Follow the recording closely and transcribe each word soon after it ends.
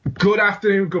Good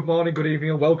afternoon, good morning, good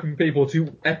evening, and welcome people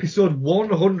to episode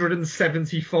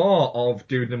 174 of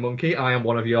Dude and the Monkey. I am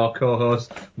one of your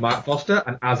co-hosts, Mark Foster,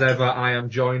 and as ever, I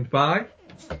am joined by...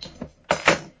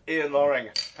 Ian Loring.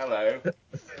 Hello.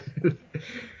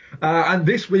 And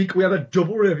this week we have a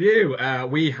double review.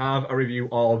 We have a review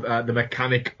of the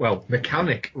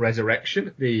Mechanic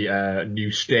Resurrection, the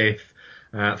new Staith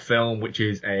film, which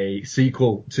is a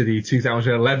sequel to the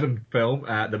 2011 film,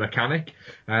 The Mechanic.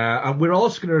 And we're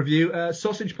also going to review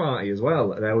Sausage Party as well.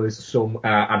 There was some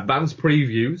advanced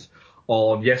previews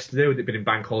on yesterday, with it being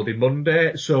Bank Holiday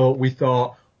Monday, so we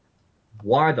thought,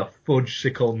 why the fudge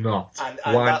sickle not? And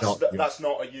Why that's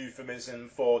not a euphemism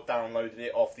for downloading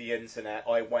it off the internet.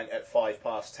 I went at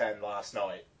 10:05 last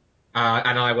night.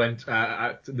 And I went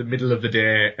at the middle of the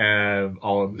day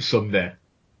on Sunday.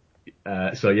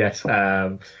 So yes,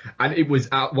 and it was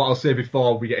what I'll say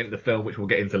before we get into the film, which we'll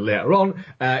get into later on.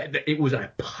 It was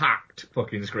a packed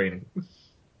fucking screening.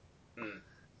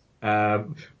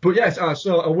 But yes,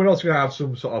 so we're also going to have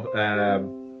some sort of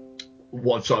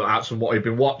what we've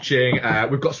been watching.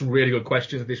 We've got some really good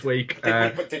questions this week.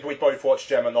 Did we both watch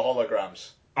Gem and the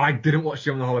Holograms? I didn't watch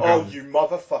Gem and the Holograms. Oh, you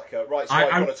motherfucker! Right, so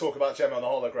I've got to talk about Gem and the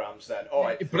Holograms then. All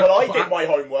right. I did my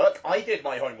homework. I did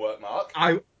my homework, Mark.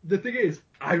 The thing is,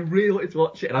 I really wanted to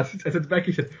watch it, and I said to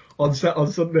Becky, on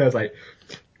Sunday, I was like,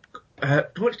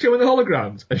 watch Gem and the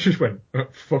Holograms? And she just went,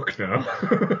 fuck no.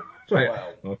 Like,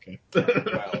 well, okay.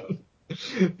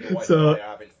 Well, So, I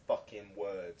have in fucking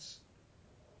words.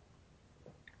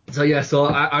 So yeah, so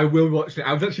I will watch it.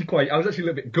 I was actually a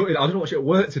little bit gutted. I was going to watch it at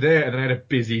work today, and then I had a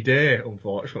busy day,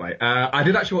 unfortunately. I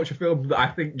did actually watch a film that I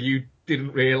think you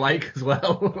didn't really like as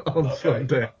well on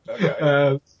Sunday.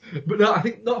 Okay. But no, I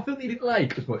think not a film that you didn't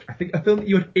like as much. I think a film that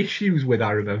you had issues with,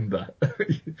 I remember.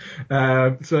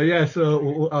 So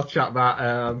I'll chat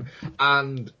that.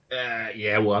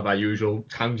 We'll have our usual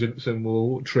tangents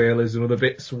and trailers and other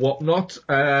bits, whatnot.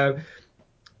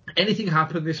 Anything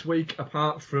happened this week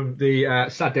apart from the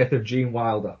sad death of Gene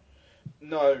Wilder?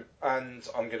 No, and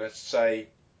I'm going to say,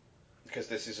 because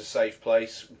this is a safe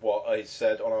place, what I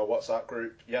said on our WhatsApp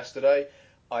group yesterday.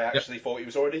 I actually thought he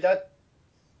was already dead.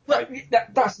 Well,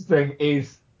 that's the thing,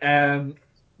 is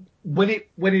when it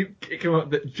came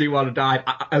out that Gene Wilder died,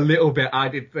 a little bit I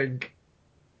did think,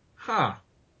 and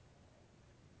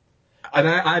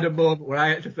I had a moment where I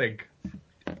had to think,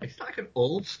 is that like an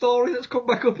old story that's come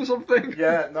back up or something?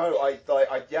 Yeah, no,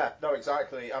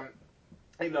 exactly.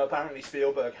 Even though apparently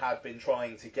Spielberg had been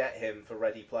trying to get him for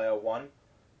Ready Player One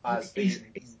as the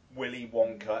Willy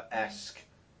Wonka-esque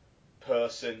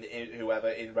person, whoever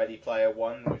in Ready Player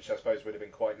One, which I suppose would have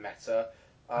been quite meta.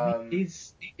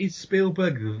 Is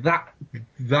Spielberg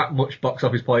that much box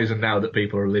office poison now that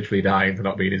people are literally dying to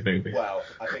not be in his movies? Well,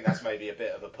 I think that's maybe a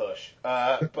bit of a push.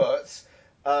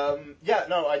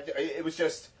 It was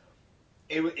just,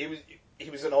 he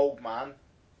was an old man.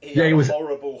 He had a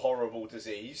horrible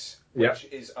disease, which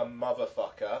is a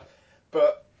motherfucker.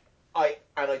 But I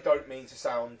don't mean to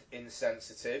sound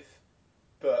insensitive,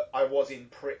 but I was in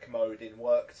prick mode in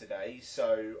work today,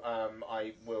 so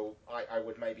I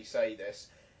would maybe say this.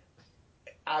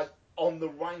 On the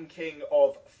ranking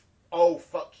of, oh,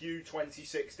 fuck you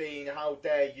 2016, how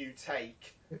dare you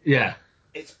take... Yeah.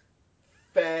 It's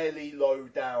fairly low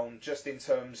down, just in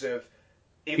terms of...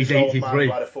 He's 83. Old man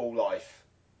who had a full life.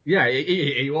 Yeah,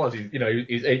 he was. He's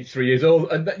 83 years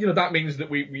old, and that means that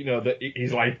that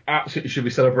his life absolutely should be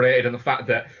celebrated, and the fact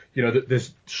that that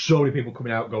there's so many people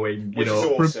coming out going, which is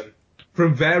awesome,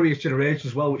 from various generations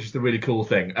as well, which is the really cool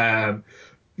thing.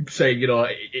 Saying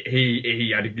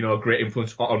he had a great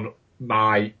influence on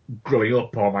my growing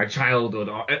up or my childhood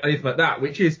or anything like that,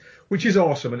 which is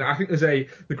awesome. And I think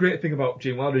the great thing about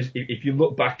Gene Wilder is if you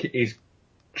look back at his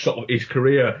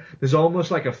career, there's almost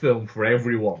like a film for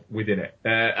everyone within it,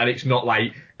 and it's not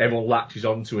like everyone latches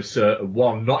onto a certain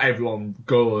one. Not everyone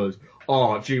goes,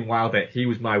 oh, Gene Wilder, he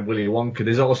was my Willy Wonka.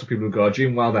 There's also people who go,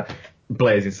 Gene Wilder,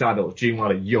 Blazing Saddles, Gene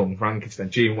Wilder, Young Frankenstein,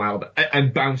 Gene Wilder,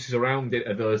 and bounces around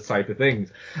it, those type of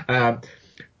things.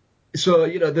 So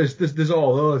there's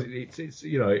all those.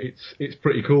 It's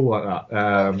pretty cool like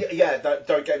that.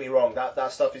 Don't get me wrong.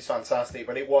 That stuff is fantastic.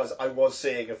 But I was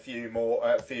seeing a few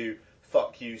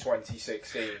fuck you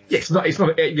 2016. Yeah, it's not.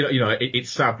 It's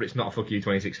sad, but it's not a fuck you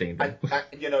 2016 thing.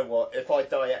 And you know what? If I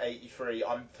die at 83,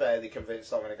 I'm fairly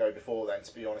convinced I'm going to go before then,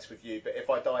 to be honest with you. But if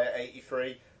I die at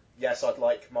 83, yes, I'd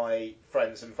like my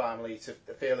friends and family to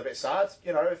feel a bit sad.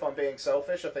 If I'm being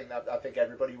selfish, I think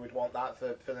everybody would want that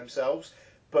for themselves.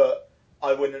 But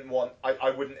I wouldn't,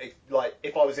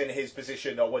 if I was in his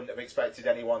position, I wouldn't have expected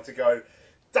anyone to go,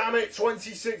 damn it,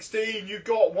 2016, you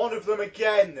got one of them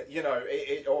again. You know,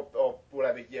 or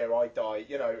whatever year I die.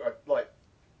 You know,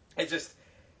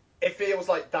 it feels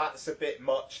like that's a bit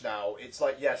much now. It's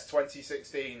like, yes,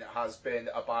 2016 has been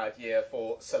a bad year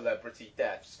for celebrity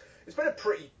deaths. It's been a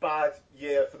pretty bad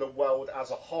year for the world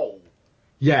as a whole.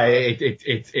 Yeah,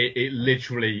 it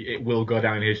literally, it will go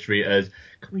down in history as,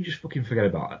 can we just fucking forget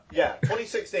about it? Yeah,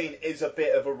 2016 is a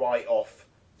bit of a write-off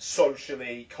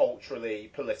socially,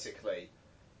 culturally, politically.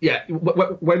 Yeah,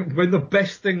 when the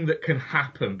best thing that can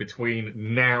happen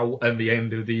between now and the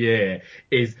end of the year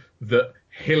is that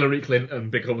Hillary Clinton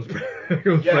becomes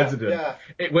president.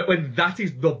 Yeah. When that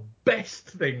is the best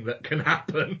thing that can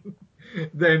happen,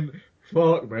 then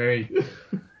fuck me.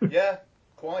 Yeah,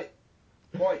 quite.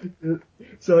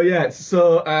 So yes.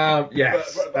 But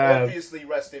obviously,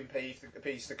 rest in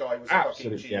peace. The guy was a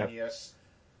fucking genius.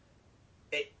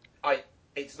 Yeah.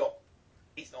 It's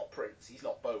not Prince. He's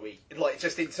not Bowie. Like,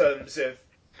 just in terms of,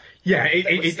 yeah,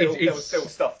 there was still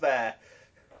stuff there.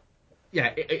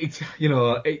 Yeah, it's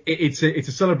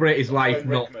to celebrate his life,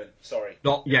 not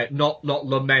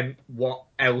lament what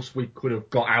else we could have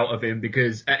got out of him,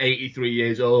 because at 83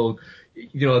 years old,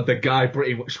 the guy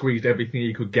pretty much squeezed everything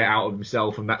he could get out of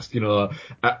himself, and that's a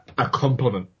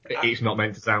compliment. It's not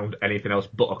meant to sound anything else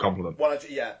but a compliment.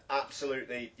 Yeah,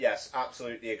 absolutely, yes,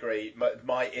 absolutely agree.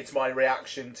 It's my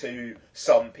reaction to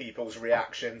some people's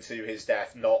reaction to his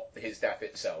death, not his death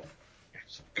itself.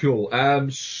 Cool.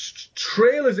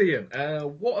 Trailers, Ian.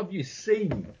 What have you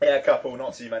seen? Yeah, a couple,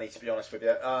 not too many, to be honest with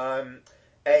you.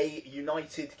 A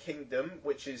United Kingdom,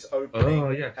 which is opening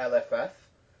LFF.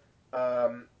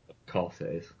 Of course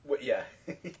it is. Yeah.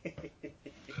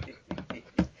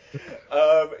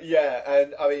 Yeah,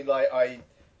 and I mean, like, I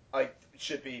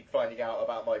should be finding out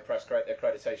about my press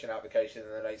accreditation application in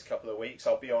the next couple of weeks.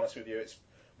 I'll be honest with you, it's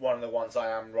one of the ones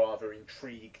I am rather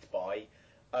intrigued by.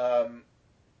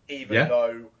 Even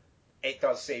though it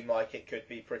does seem like it could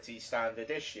be pretty standard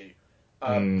issue.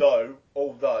 Although,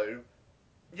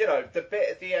 the bit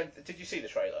at the end... Did you see the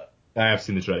trailer? I have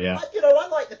seen the trailer, yeah. I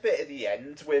like the bit at the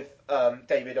end with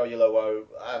David Oyelowo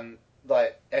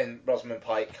and Rosamund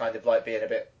Pike kind of like being a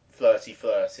bit flirty.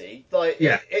 Like,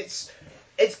 yeah. It's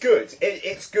good.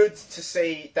 It's good to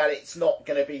see that it's not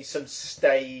going to be some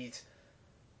staid,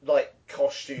 like,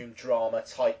 costume drama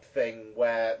type thing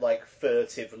where, like,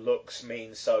 furtive looks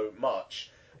mean so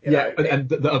much. And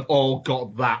that have all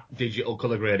got that digital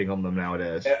colour grading on them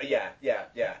nowadays. Yeah.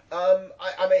 I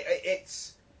mean,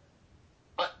 it's...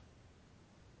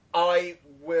 I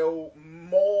will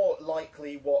more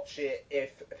likely watch it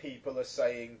if people are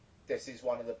saying this is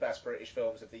one of the best British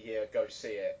films of the year, go see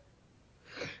it.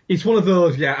 It's one of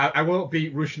those, I won't be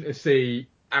rushing to see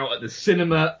out at the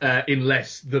cinema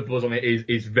unless the buzz on it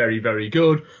is very, very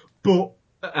good. But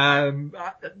I'll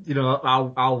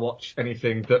watch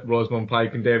anything that Rosamund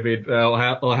Pike and David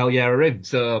O'Hellyer are in.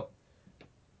 So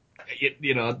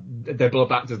they're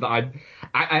both actors that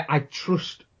I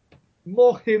trust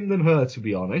more him than her, to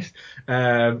be honest.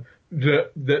 That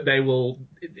they will.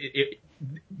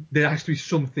 There has to be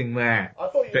something there. I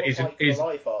thought you were Pike for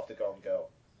life after Gone Girl.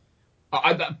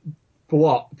 For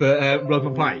what? For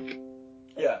Rosamund Pike?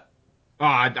 Yeah. Oh,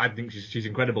 I think she's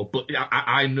incredible, but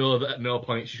I know that at no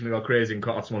point she's going to go crazy and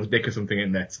cut off someone's dick or something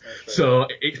in this. So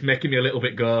it's making me a little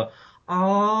bit go,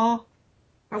 I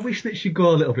wish that she'd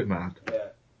go a little bit mad. Yeah.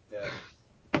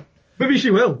 Maybe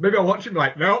she will. Maybe I'll watch it and be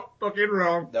like, no, fucking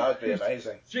wrong. That would be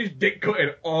amazing. She's dick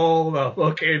cutting all the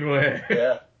fucking way.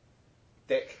 Yeah.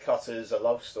 Dick Cutter's a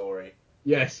love story.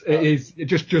 Yes, it is.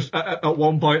 Just at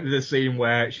one point there's a scene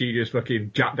where she just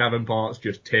fucking Jack Davenport's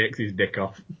just takes his dick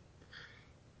off.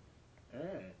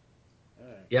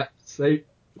 Yeah, see?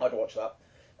 I'd watch that.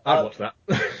 I'd watch that.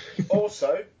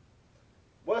 Also,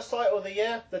 worst title of the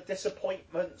year, The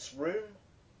Disappointments Room.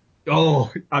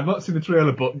 Oh, I've not seen the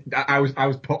trailer, but I was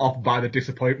put off by The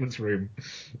Disappointments Room.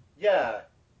 Yeah.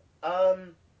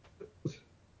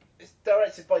 It's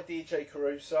directed by DJ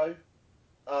Caruso.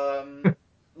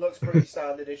 Looks pretty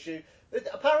standard issue.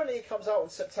 Apparently it comes out on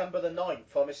September the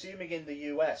 9th, I'm assuming in the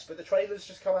US, but the trailer's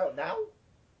just come out now?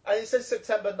 And it says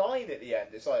September 9 at the end.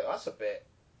 It's like, that's a bit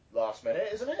last minute,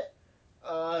 isn't it?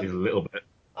 It's a little bit.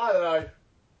 I don't know.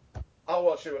 I'll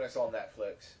watch it when it's on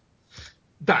Netflix.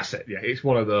 That's it, yeah. It's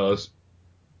one of those.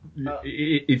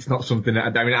 It's not something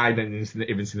that... I mean, I didn't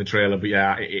even see the trailer, but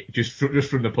yeah, just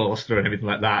from the poster and everything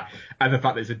like that, and the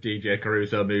fact that it's a DJ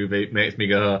Caruso movie makes me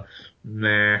go,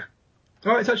 nah.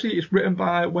 Oh, it's written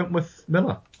by Wentworth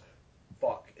Miller.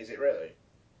 Fuck, is it really?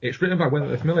 It's written by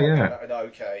Wentworth Miller, yeah.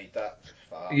 Okay,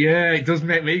 yeah, it does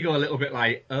make me go a little bit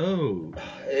like, oh.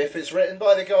 If it's written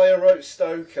by the guy who wrote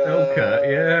Stoker...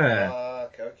 Yeah.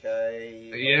 Okay.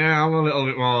 okay. Yeah, I'm a little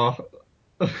bit more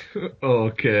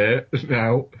okay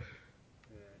now.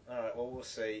 Alright, well, we'll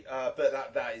see.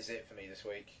 But that is it for me this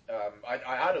week.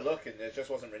 I had a look and there just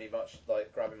wasn't really much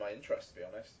like grabbing my interest, to be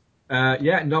honest.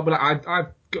 But I've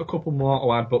got a couple more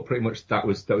to add, but pretty much that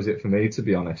was it for me, to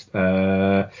be honest.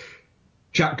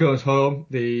 Jack Goes Home,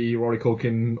 the Rory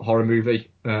Culkin horror movie,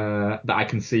 that I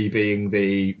can see being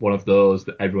one of those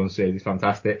that everyone says is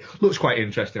fantastic. Looks quite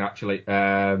interesting, actually.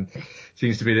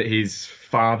 Seems to be that his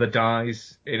father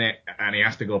dies in it, and he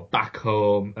has to go back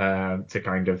home, to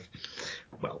kind of,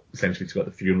 well, essentially to go to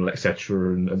the funeral,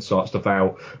 etc., and sort stuff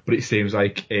out. But it seems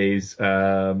like his,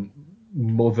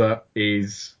 mother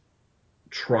is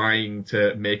trying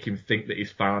to make him think that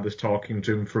his father's talking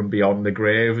to him from beyond the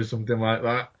grave or something like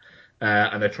that.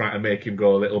 And they're trying to make him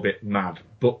go a little bit mad.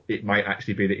 But it might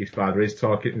actually be that his father is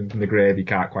talking from the grave. He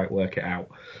can't quite work it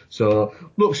out. So,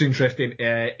 looks interesting.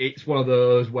 It's one of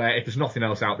those where if there's nothing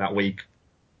else out that week,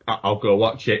 I'll go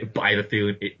watch it. But I have a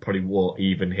feeling it probably won't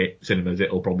even hit cinemas.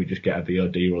 It'll probably just get a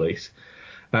VOD release.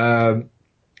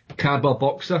 Cardboard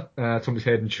Boxer, Thomas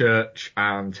Hayden Church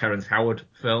and Terrence Howard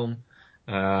film.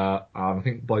 I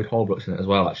think Boyd Holbrook's in it as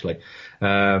well, actually,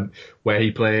 where he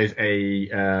plays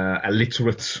a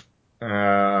literate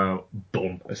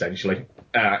bum, essentially,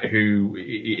 who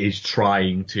is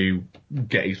trying to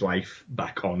get his life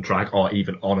back on track, or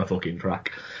even on a fucking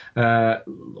track.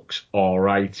 Looks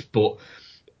alright, but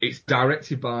it's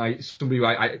directed by somebody who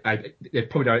they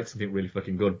probably directed something really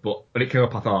fucking good, but when it came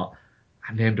up I thought,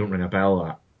 that name don't ring a bell,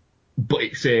 that. But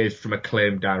it says from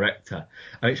acclaimed director.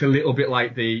 And it's a little bit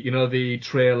like the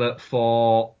trailer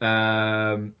for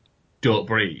Don't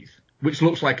Breathe, which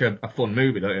looks like a fun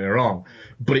movie, don't get me wrong,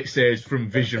 but it says from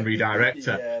visionary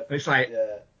director. Yeah, and it's like,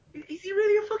 is he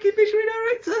really a fucking visionary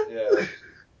director?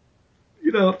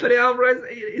 Yeah. Fede Alvarez,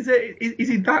 is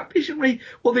he that visionary?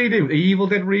 What did he do? The Evil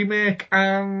Dead remake,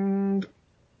 and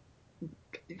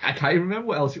I can't even remember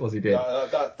what else it was he did.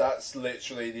 That's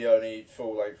literally the only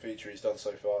full-length feature he's done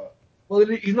so far. Well,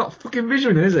 he's not fucking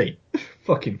visionary, is he?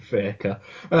 Fucking faker.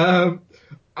 And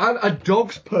A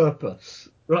Dog's Purpose,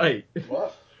 right?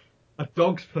 What? A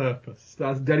Dog's Purpose.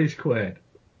 That's Dennis Quaid,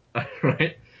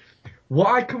 right? What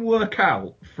I can work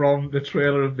out from the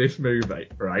trailer of this movie,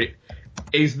 right,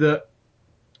 is that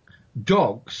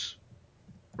dogs,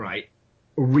 right,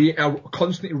 are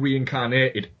constantly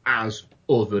reincarnated as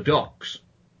other dogs.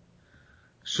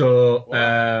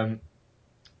 So,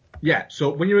 so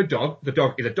when you're a dog, the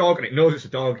dog is a dog and it knows it's a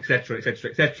dog, etc.,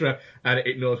 etc., etc., and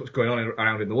it knows what's going on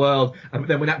around in the world. And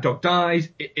then when that dog dies,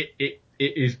 it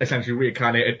is essentially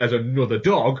reincarnated as another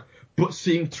dog, but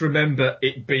seems to remember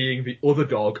it being the other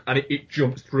dog, and it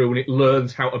jumps through and it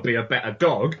learns how to be a better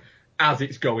dog as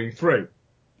it's going through,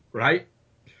 right?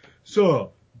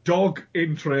 So, dog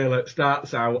in trailer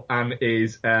starts out and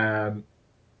is a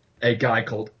guy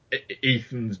called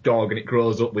Ethan's dog, and it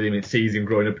grows up with him, it sees him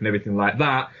growing up and everything like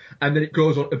that, and then it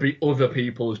goes on to be other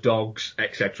people's dogs,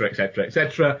 etc., etc.,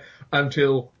 etc.,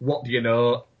 until, what do you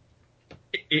know,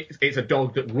 it's a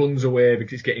dog that runs away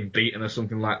because it's getting beaten or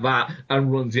something like that,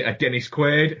 and runs it at Dennis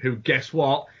Quaid, who, guess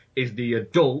what, is the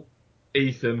adult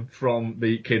Ethan from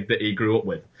the kid that he grew up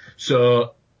with.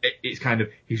 So it's kind of,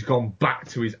 he's gone back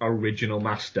to his original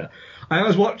master. And I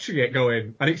was watching it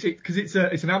going, and because it's an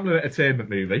Amblin Entertainment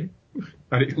movie,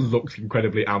 and it looks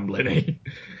incredibly Amblin-y.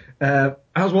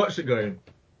 I was watching it going,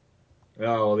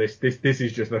 oh, this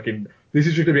is just fucking, this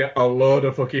is just going to be a load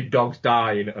of fucking dogs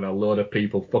dying and a load of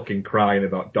people fucking crying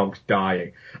about dogs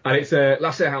dying. And it's a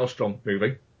Lasse Hallström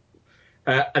movie.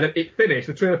 And then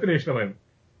the trailer finished, and I went,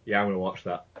 yeah, I'm going to watch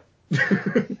that.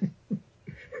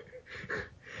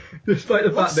 Despite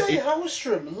the fact that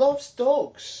Hallström loves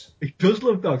dogs. He does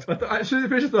love dogs. As soon as I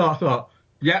finished I thought,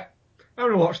 yeah, I'm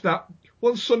going to watch that.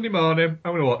 One Sunday morning,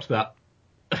 I'm going to watch that.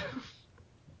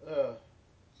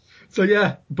 So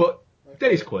yeah, but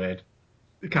Dennis Quaid.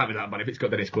 It can't be that bad if it's got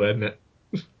Dennis Quaid in it.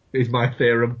 Is my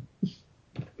theorem.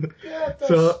 Yeah,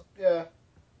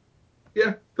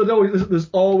 Yeah, there's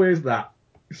always that.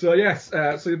 So yes,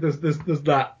 so there's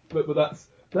that. But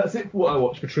that's it for what I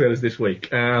watched for trailers this week.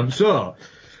 So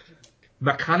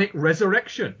Mechanic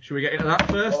Resurrection. Should we get into that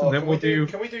first, and then we'll do?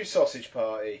 Can we do Sausage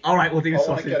Party? All right, we'll do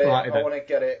Sausage Party. I want to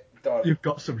get it done. You've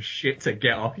got some shit to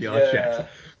get off your chest.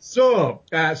 So,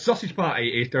 Sausage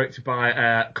Party is directed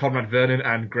by Conrad Vernon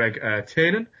and Greg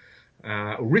Tannen.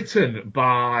 Written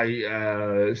by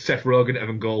Seth Rogen,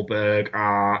 Evan Goldberg,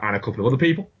 and a couple of other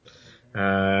people.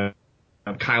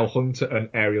 Kyle Hunter and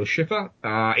Ariel Schiffer.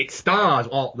 It stars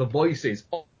the voices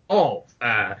of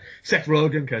Seth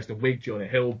Rogen, Kirsten Wiig, Jonah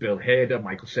Hill, Bill Hader,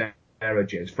 Michael Cera,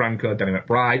 James Franco, Danny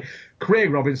McBride, Craig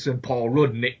Robinson, Paul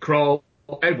Rudd, Nick Kroll,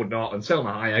 Edward Norton,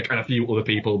 Selma Hayek, and a few other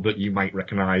people that you might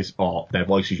recognise, or their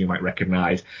voices you might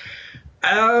recognise.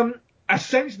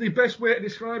 Essentially, the best way to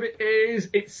describe it is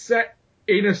it's set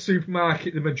in a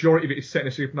supermarket. The majority of it is set in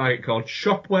a supermarket called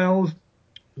Shopwells,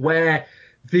 where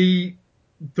the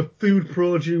food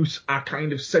produce are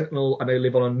kind of sentinel,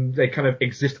 and they kind of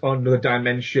exist on another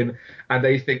dimension, and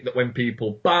they think that when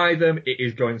people buy them, it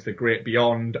is going to the great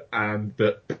beyond, and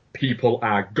that people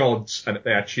are gods, and that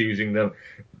they are choosing them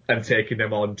and taking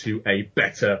them on to a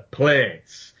better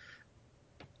place.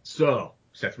 So,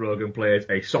 Seth Rogen plays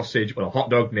a hot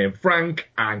dog named Frank,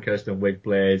 and Kirsten Wiig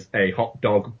plays a hot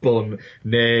dog bun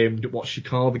named, what's she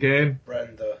called again?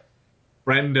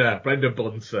 Brenda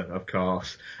Bunsen, of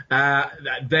course.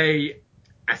 They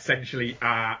essentially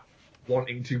are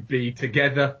wanting to be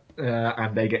together,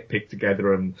 and they get picked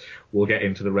together, and we'll get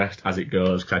into the rest as it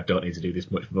goes, because I don't need to do this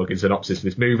much fucking synopsis for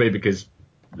this movie, because,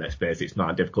 let's face it, it's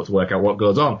not difficult to work out what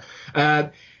goes on.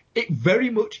 It very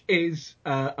much is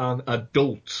an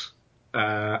adult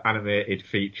animated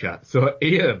feature. So,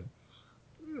 Ian,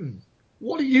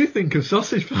 what do you think of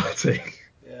Sausage Party?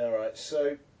 Yeah, right.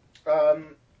 So,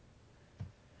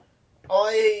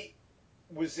 I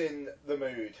was in the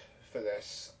mood for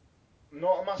this.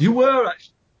 Not a massive. You were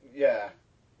actually. Yeah,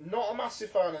 not a massive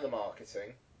fan of the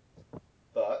marketing,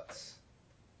 but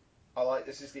I like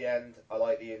This Is the End. I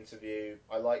like the interview.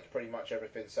 I like pretty much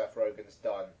everything Seth Rogen's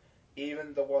done.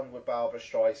 Even the one with Barbara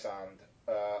Streisand,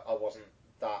 I wasn't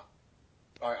that.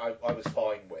 I was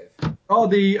fine with. Oh,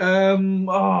 the one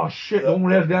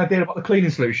where the idea about the cleaning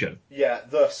solution. Yeah,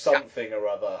 the something or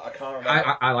other. I can't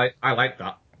remember. I like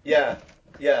that. Yeah,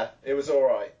 it was all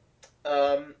right.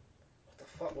 What the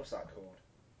fuck was that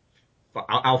called?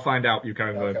 I'll find out. You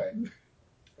can go. Okay.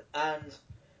 And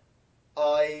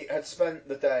I had spent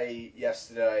the day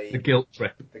yesterday. The guilt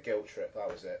trip. That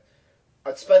was it.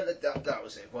 That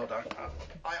was it. Well done.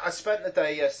 I spent the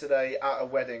day yesterday at a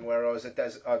wedding where I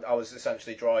was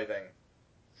essentially driving.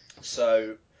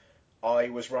 So I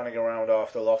was running around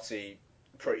after Lottie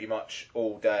pretty much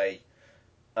all day,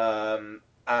 and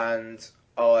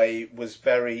I was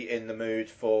very in the mood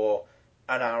for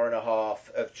an hour and a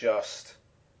half of just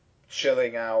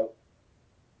chilling out,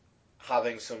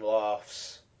 having some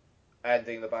laughs,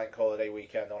 ending the bank holiday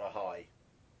weekend on a high.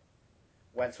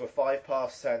 Went to a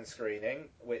 10:05 screening,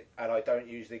 and I don't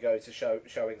usually go to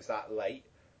showings that late.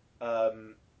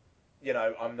 I'm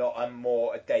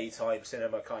more a daytime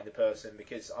cinema kind of person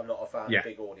because I'm not a fan of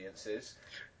big audiences.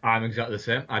 I'm exactly the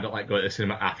same. I don't like going to the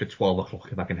cinema after 12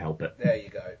 o'clock if I can help it. There you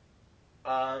go.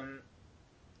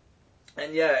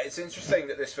 And yeah, it's interesting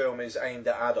that this film is aimed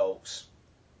at adults.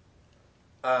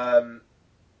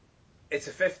 It's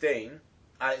a 15,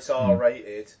 and it's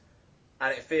R-rated,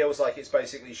 and it feels like it's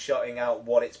basically shutting out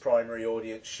what its primary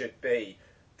audience should be.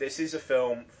 This is a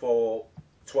film for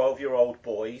 12-year-old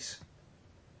boys,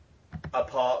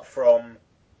 apart from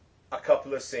a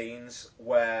couple of scenes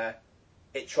where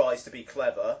it tries to be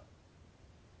clever,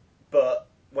 but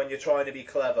when you're trying to be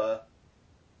clever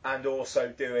and also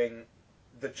doing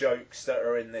the jokes that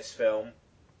are in this film,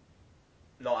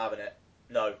 not having it.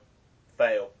 No.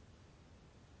 Fail.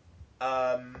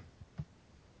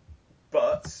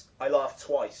 But I laughed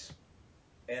twice.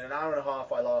 In an hour and a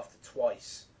half, I laughed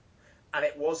twice. And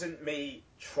it wasn't me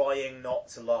trying not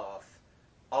to laugh.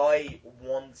 I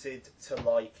wanted to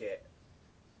like it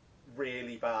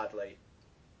really badly.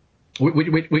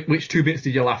 Which two bits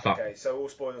did you laugh at? Okay, so all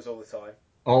spoilers all the time.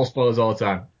 All spoilers all the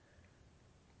time.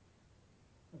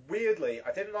 Weirdly,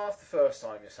 I didn't laugh the first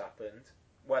time this happened,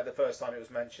 the first time it was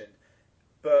mentioned.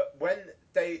 But when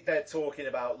they're talking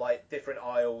about like different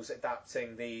aisles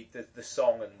adapting the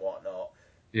song and whatnot,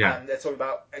 and they're talking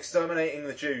about exterminating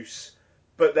the juice,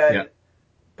 but then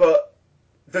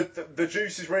the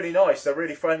juice is really nice. They're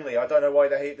really friendly. I don't know why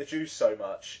they hate the juice so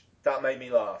much. That made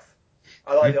me laugh.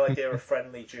 I like the idea of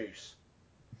friendly juice.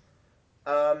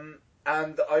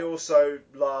 And I also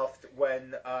laughed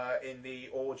when in the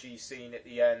orgy scene at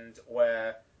the end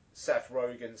where Seth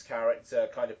Rogen's character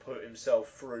kind of put himself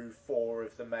through 4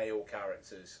 of the male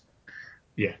characters.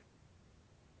 Yeah.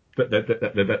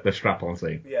 The strap-on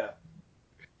scene. Yeah.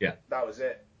 Yeah. That was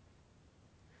it.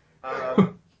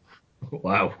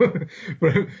 Wow.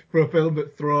 for a film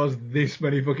that throws this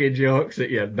many fucking jokes at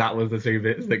you, that was the 2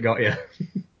 bits that got you.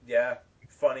 Yeah.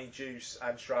 Funny juice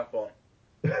and strap-on.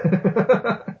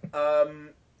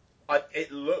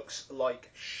 It looks like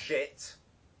shit.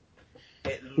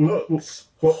 It looks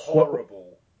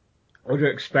horrible. What do you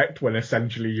expect when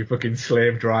essentially you're fucking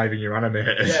slave driving your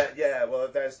animators? Yeah, well,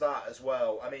 there's that as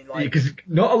well. I mean, like... Because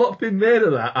not a lot's been made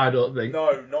of that, I don't think.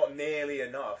 No, not nearly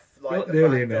enough. Like, not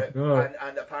nearly enough, no.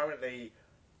 And apparently,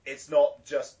 it's not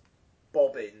just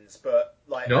bobbins, but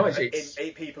like no,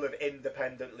 people have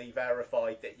independently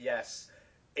verified that yes,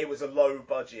 it was a low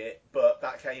budget, but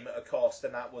that came at a cost,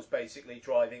 and that was basically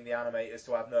driving the animators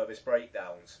to have nervous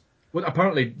breakdowns. Well,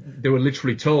 apparently they were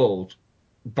literally told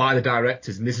by the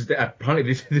directors, and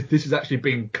apparently this has actually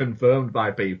been confirmed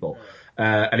by people,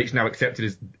 and it's now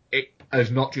accepted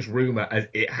as not just rumor, as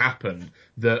it happened,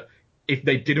 that if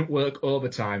they didn't work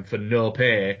overtime for no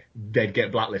pay, they'd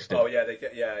get blacklisted. Oh yeah, they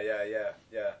get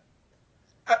yeah.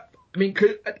 I mean,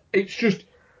 it's just.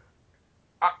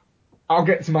 I'll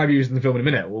get to my views in the film in a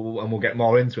minute, and we'll get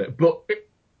more into it. But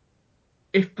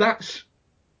if that's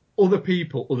other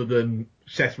people other than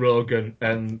Seth Rogen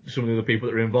and some of the other people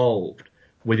that are involved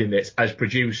within this as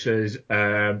producers,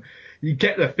 you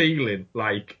get the feeling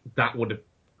like that would have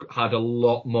had a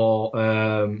lot more,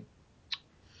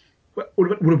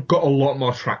 would have got a lot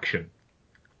more traction,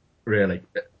 really.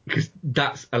 Because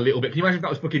that's a little bit. Can you imagine if that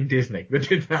was fucking Disney that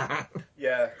did that?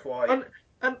 Yeah, quite.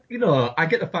 And you know, I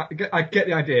get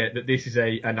the idea that this is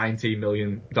a $19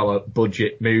 million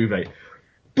budget movie,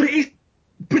 but it is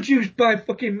produced by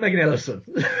fucking Megan Ellison.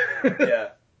 Yeah.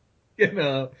 You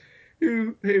know,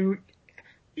 who,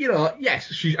 you know,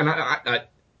 yes, she's, and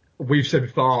we've said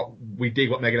before, we dig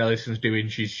what Megan Ellison's doing.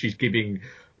 She's giving,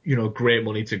 you know, great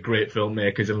money to great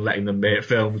filmmakers and letting them make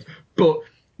films, but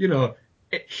you know,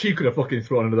 she could have fucking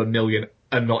thrown another million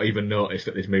and not even noticed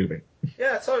at this movie.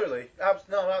 Yeah, totally.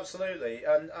 No, absolutely.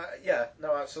 And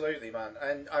absolutely, man.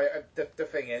 And the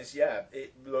thing is, yeah,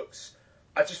 it looks.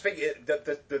 I just think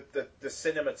the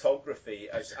cinematography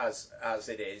as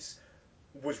it is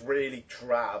was really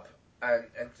drab, and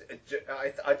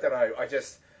I don't know.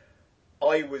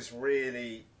 I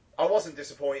wasn't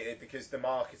disappointed because the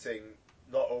marketing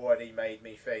not already made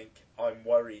me think I'm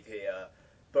worried here,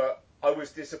 but I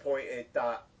was disappointed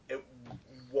that it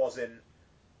wasn't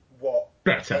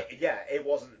better. It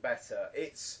wasn't better.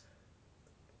 It's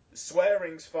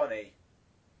swearing's funny.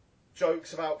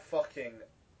 Jokes about fucking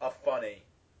are funny.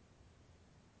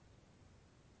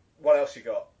 What else you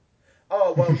got?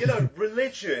 Oh, well, you know,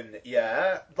 religion,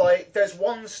 yeah. Like, there's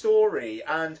one story,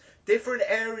 and different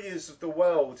areas of the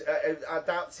world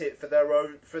adapt it for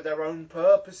their own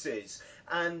purposes.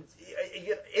 And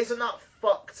isn't that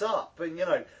fucked up? And you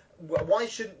know, why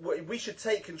shouldn't we should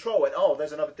take control? And oh,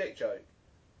 there's another dick joke.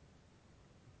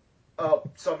 Oh,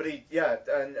 somebody, yeah,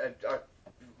 and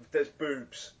there's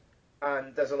boobs,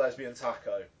 and there's a lesbian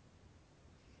taco.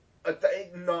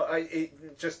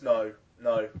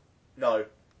 No.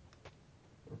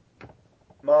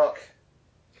 Mark?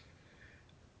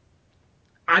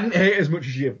 I didn't hate it as much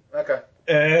as you. Okay.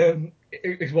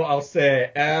 Is what I'll say.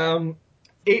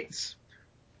 It's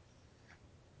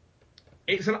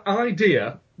an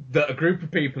idea that a group of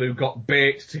people who got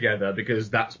baked together, because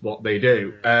that's what they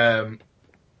do,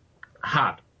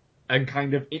 had. And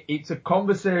kind of, it's a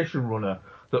conversation runner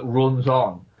that runs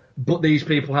on. But these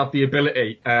people have the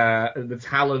ability, the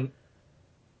talent,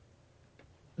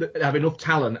 have enough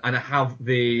talent and have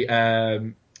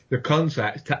the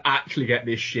concept to actually get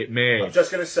this shit made. I'm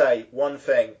just going to say one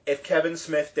thing. If Kevin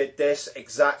Smith did this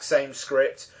exact same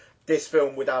script, this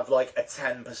film would have like a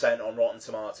 10% on Rotten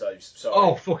Tomatoes. Sorry.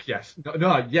 Oh, fuck yes.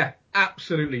 No, yeah,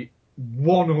 absolutely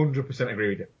 100% agree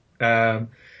with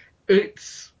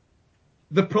you.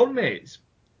 The problem is,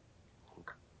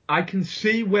 I can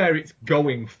see where it's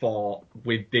going for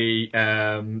with the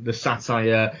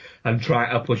satire and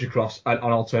trying to push across an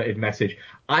alternative message.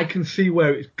 I can see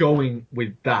where it's going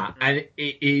with that, and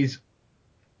it's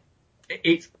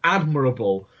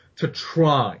admirable to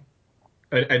try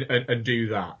and do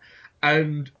that.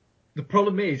 And the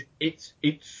problem is, it's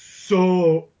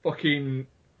so fucking.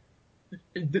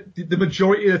 The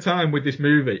majority of the time with this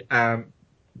movie, I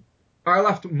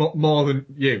laughed more than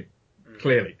you,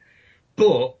 clearly,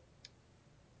 but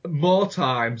more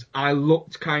times I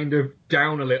looked kind of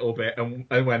down a little bit and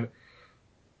went,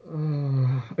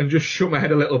 oh, and just shook my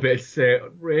head a little bit and say,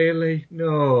 really?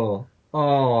 No.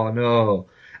 Oh, no.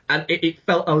 And it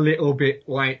felt a little bit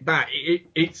like that.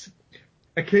 It's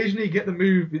occasionally you get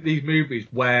these movies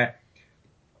where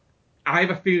I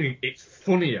have a feeling it's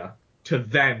funnier to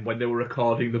them when they were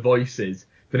recording the voices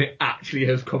than it actually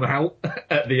has come out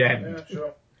at the end. Yeah,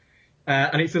 sure.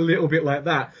 And it's a little bit like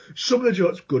that. Some of the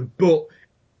jokes good, but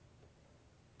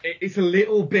it's a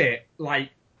little bit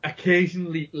like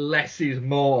occasionally less is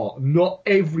more. Not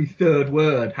every third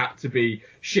word had to be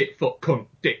shit, fuck, cunt,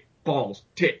 dick, balls,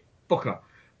 tit, fucker.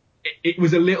 It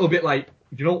was a little bit like,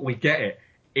 you know what, we get it.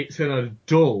 It's an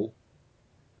adult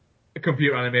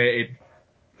computer animated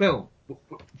film. Do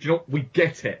you know, we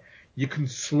get it. you can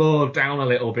slow down a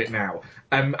little bit now.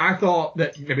 I thought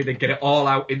that maybe they'd get it all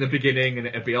out in the beginning and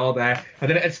it'd be all there, and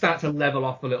then it'd start to level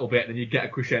off a little bit, and then you'd get a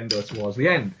crescendo towards the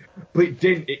end. But it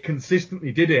didn't. It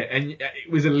consistently did it, and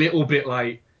it was a little bit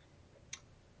like,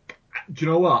 do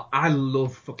you know what? I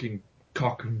love fucking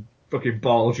cock and fucking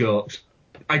ball jokes.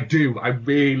 I do. I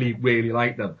really, really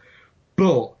like them.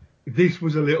 But this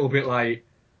was a little bit like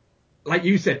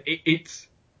you said,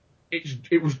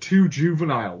 it was too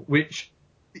juvenile, which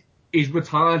is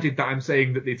retarded that I'm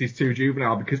saying that this is too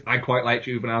juvenile, because I quite like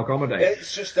juvenile comedy.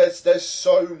 It's just there's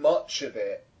so much of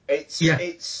it.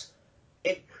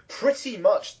 It pretty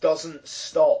much doesn't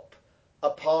stop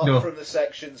apart from the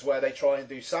sections where they try and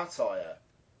do satire.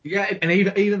 Yeah, and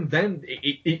even then,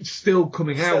 it's still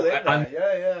coming out. Still in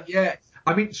there, yeah.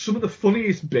 I mean, some of the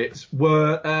funniest bits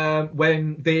were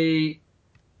when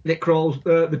Nick Kroll's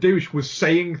the douche was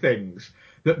saying things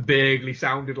that vaguely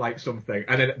sounded like something,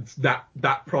 and then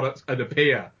that product would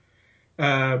appear.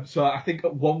 So I think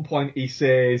at one point he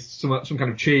says some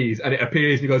kind of cheese, and it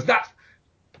appears, and he goes,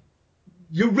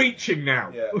 "You're reaching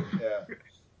now." Yeah.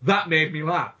 That made me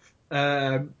laugh.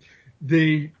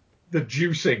 The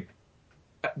juicing,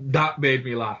 that made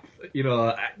me laugh. You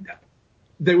know,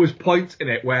 there was points in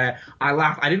it where I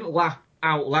laughed. I didn't laugh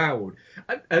out loud,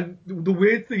 and the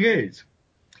weird thing is,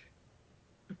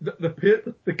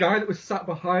 the guy that was sat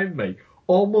behind me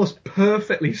almost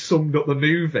perfectly summed up the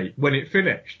movie when it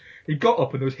finished. He got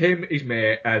up, and there was him, his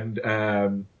mate, and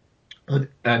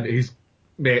his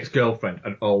mate's girlfriend,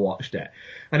 and all watched it.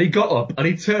 And he got up, and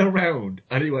he turned around,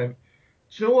 and he went,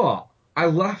 "Do you know what? I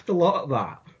laughed a lot at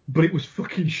that, but it was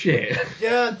fucking shit."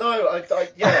 Yeah, no,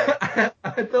 yeah.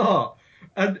 I thought,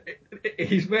 and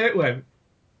his mate went,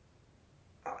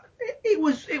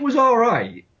 "It was all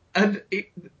right." And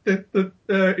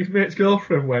his mate's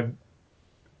girlfriend went,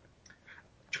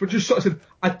 she just sort of said,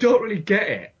 "I don't really get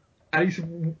it." And he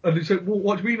said, "Well,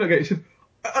 what do you mean I get it?" He said,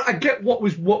 I get what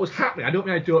was happening. I don't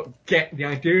mean I don't get the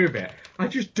idea of it. I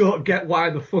just don't get why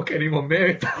the fuck anyone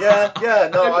made that." Yeah,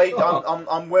 no,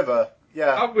 I'm with her.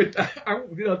 Yeah.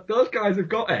 Those guys have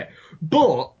got it.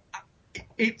 But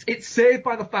it's saved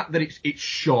by the fact that it's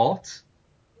short.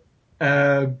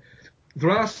 There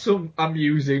are some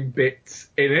amusing bits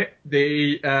in it.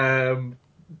 The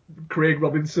Craig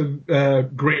Robinson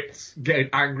grits getting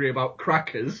angry about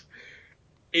crackers,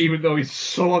 even though he's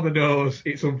so on the nose,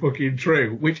 it's unfucking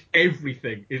true, which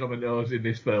everything is on the nose in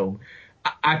this film,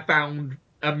 I found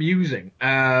amusing.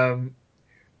 But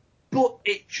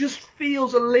it just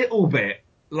feels a little bit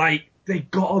like they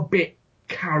got a bit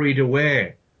carried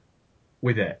away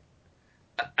with it.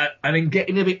 And in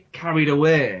getting a bit carried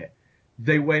away,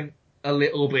 they went a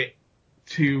little bit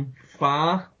too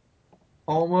far,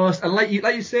 almost. And like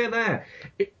you say there,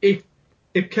 if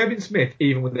Kevin Smith,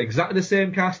 even with exactly the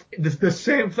same cast, the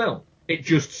same film, it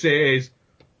just says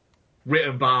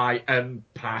written by and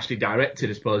partially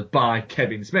directed, I suppose, by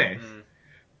Kevin Smith,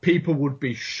 people would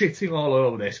be shitting all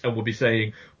over this and would be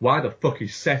saying, "Why the fuck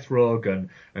is Seth Rogen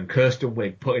and Kirsten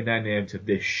Wiig putting their name to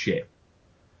this shit?"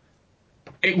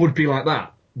 It would be like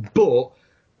that. But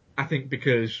I think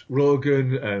because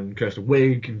Rogen and Kirsten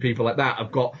Wiig and people like that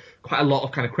have got quite a lot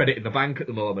of kind of credit in the bank at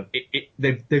the moment,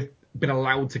 they've been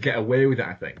allowed to get away with it,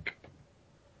 I think.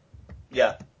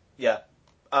 Yeah.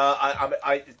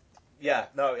 I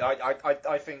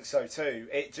think so too.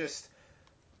 It just,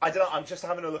 I don't know. I'm just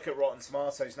having a look at Rotten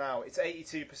Tomatoes now. It's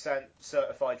 82%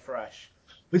 certified fresh.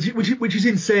 Which is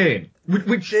insane.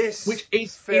 Which is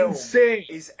insane.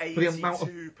 Is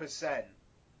 82%.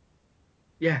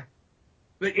 Yeah.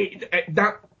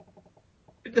 The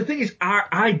thing is,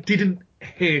 I didn't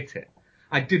hate it.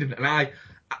 I didn't, and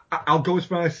I'll go as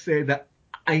far as to say that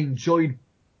I enjoyed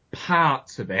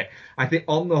parts of it. I think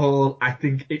on the whole, I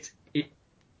think it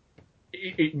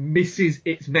misses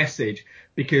its message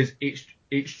because it's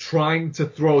trying to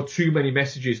throw too many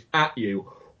messages at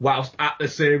you whilst at the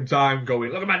same time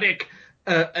going, "Look at my dick,"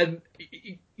 and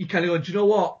you kind of go, "Do you know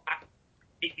what?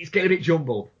 It's getting a bit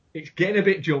jumbled. It's getting a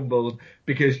bit jumbled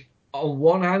because." On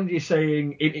one hand, you're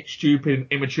saying it's stupid and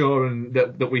immature and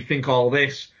that we think all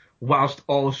this, whilst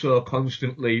also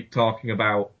constantly talking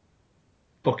about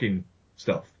fucking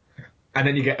stuff. And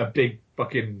then you get a big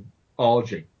fucking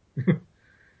orgy.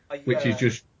 Which is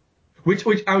just... Which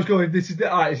I was going, this is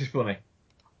funny.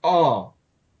 Oh,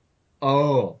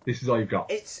 this is all you've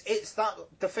got. It's that...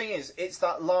 The thing is, it's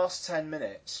that last 10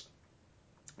 minutes.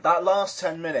 That last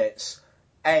 10 minutes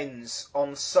ends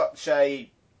on such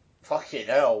a... fucking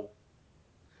hell...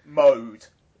 mode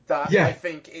that I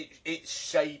think it's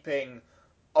shaping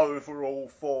overall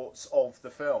thoughts of the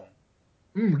film.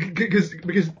 Because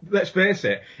let's face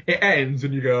it, it ends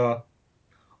and you go,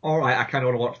 all right, I kind of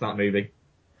want to watch that movie.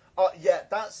 Yeah,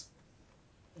 that's...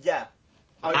 Yeah.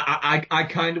 I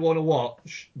kind of want to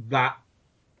watch that,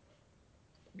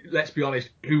 let's be honest,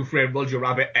 Who Framed Roger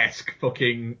Rabbit-esque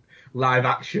fucking live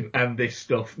action and this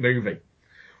stuff movie,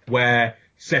 where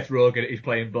Seth Rogen is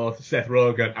playing both Seth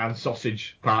Rogen and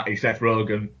Sausage Party Seth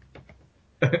Rogen.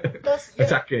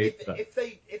 Attacking. If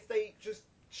they just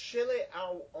chill it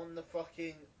out on the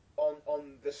fucking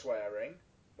on the swearing,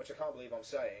 which I can't believe I'm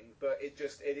saying, but it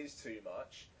is too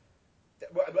much.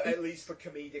 But at least for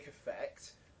comedic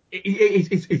effect.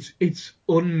 It's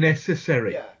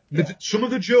unnecessary. Yeah. Some of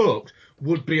the jokes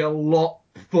would be a lot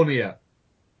funnier.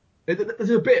 There's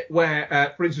a bit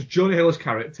where, for instance, Jonah Hill's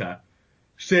character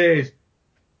says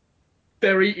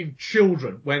they're eating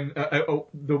children when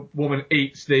the woman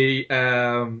eats the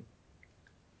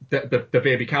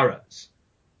baby carrots,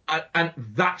 and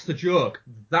that's the joke.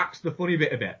 That's the funny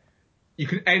bit of it. You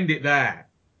can end it there,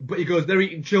 but he goes, they're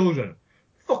eating children,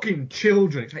 fucking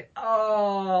children. It's like,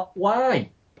 why?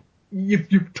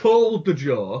 You've told the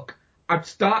joke. I've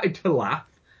started to laugh,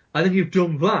 and then you've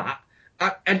done that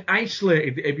and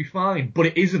isolated. It'd be fine, but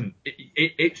it isn't.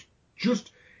 It's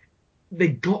just they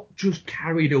got just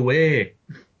carried away,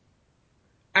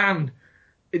 and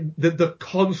the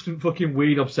constant fucking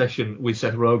weed obsession with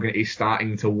Seth Rogen is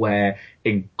starting to wear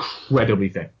incredibly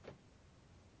thin.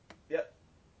 Yep.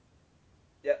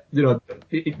 You know,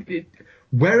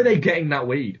 where are they getting that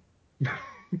weed?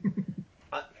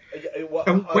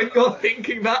 And when you're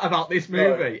thinking that about this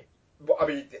movie, no, I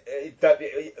mean,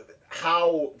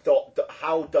 how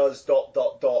does ...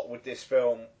 with this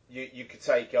film you could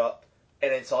take up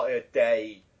an entire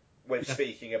day with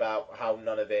speaking about how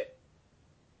none of it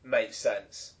makes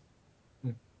sense.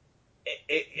 I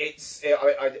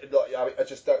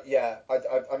just don't. Yeah,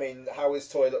 I mean, how is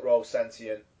toilet roll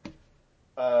sentient?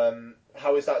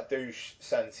 How is that douche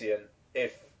sentient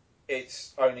if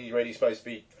it's only really supposed to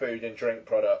be food and drink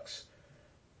products?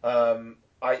 I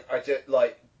just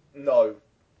no.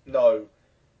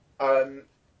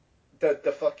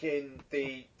 The fucking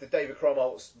the David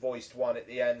Krumholtz voiced one at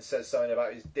the end says something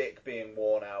about his dick being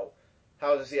worn out.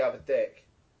 How does he have a dick?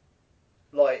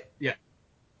 When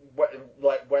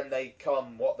they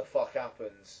come, what the fuck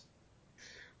happens?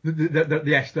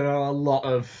 Yes, there are a lot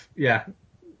of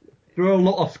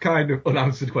kind of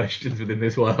unanswered questions within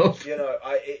this world. You know,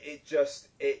 I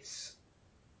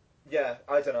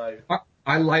don't know.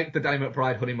 I like the Danny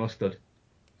McBride honey mustard.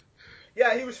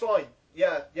 Yeah, he was fine.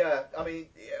 Yeah. I mean,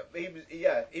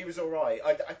 he was all right.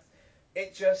 I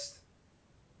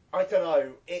don't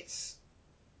know.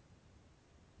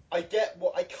 I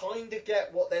kind of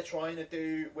get what they're trying to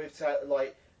do with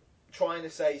trying to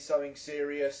say something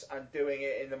serious and doing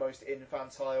it in the most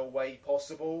infantile way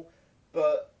possible,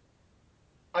 but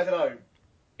I don't know.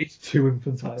 It's too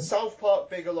infantile. South Park,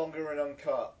 Bigger, Longer, and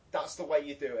Uncut. That's the way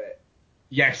you do it.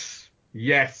 Yes.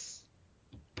 You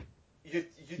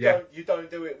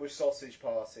don't do it with Sausage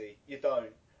Party. You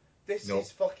don't. This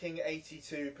is fucking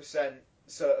 82%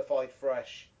 certified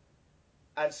fresh,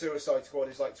 and Suicide Squad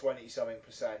is like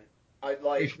 20-something%.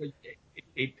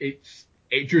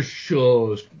 It just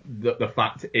shows that the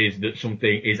fact is that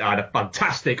something is either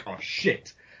fantastic or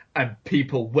shit, and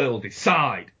people will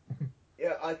decide.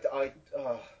 Yeah, I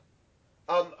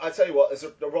tell you what, there's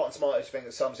a Rotten Tomatoes thing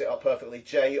that sums it up perfectly.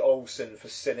 Jay Olsen for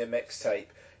Cine Mixtape.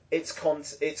 It's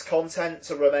content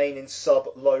to remain in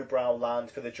sub-lowbrow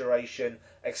land for the duration,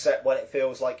 except when it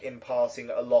feels like imparting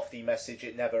a lofty message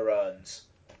it never earns.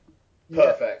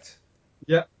 Perfect.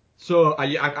 Yeah. So are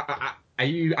you?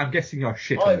 I'm guessing you're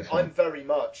shit on this one. I'm very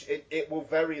much. It will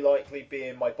very likely be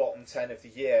in my bottom 10 of the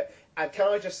year. And can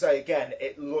I just say again,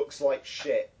 it looks like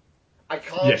shit. I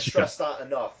can't stress that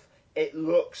enough. It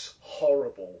looks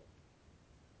horrible.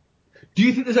 Do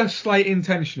you think there's a slight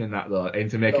intention in that though,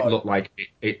 to make it look like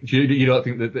it? You don't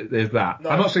think that there's that? No.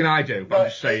 I'm not saying I do. But I'm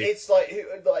just saying it's like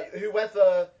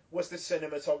whoever was the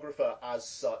cinematographer as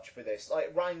such for this.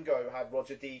 Like Rango had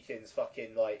Roger Deakins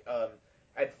fucking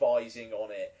advising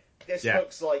on it. This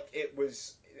looks like it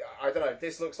was. I don't know.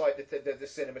 This looks like the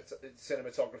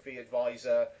cinematography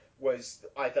advisor was,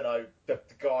 I don't know, the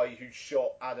guy who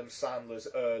shot Adam Sandler's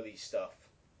early stuff.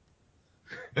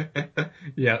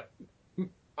 Yeah.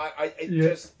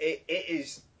 It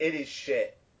is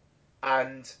shit,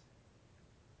 and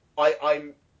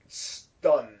I'm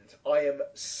stunned. I am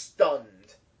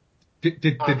stunned. Did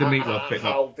the Meatloaf bit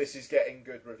how this is getting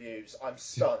good reviews? I'm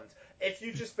stunned. If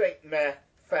you just think meh,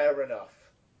 fair enough.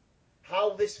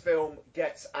 How this film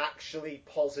gets actually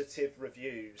positive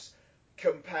reviews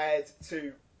compared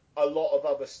to a lot of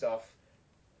other stuff,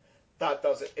 that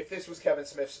does it. If this was Kevin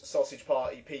Smith's Sausage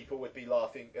Party, people would be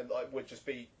laughing and would just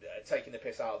be taking the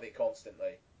piss out of it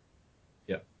constantly.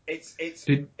 Yeah. It's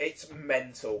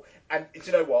mental. And do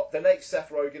you know what? The next Seth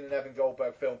Rogen and Evan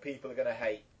Goldberg film, people are going to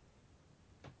hate.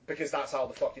 Because that's how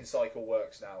the fucking cycle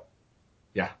works now.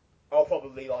 Yeah. I'll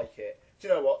probably like it. Do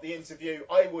you know what? The interview,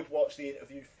 I would watch the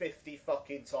interview 50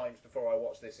 fucking times before I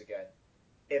watch this again.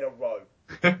 In a row.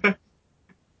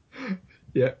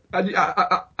 Yeah.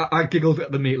 I giggled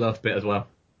at the Meatloaf bit as well.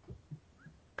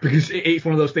 Because it's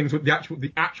one of those things with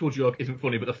the actual joke isn't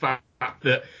funny, but the fact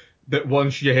that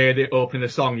once you hear the opening of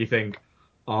the song, you think,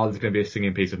 oh, there's going to be a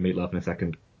singing piece of Meatloaf in a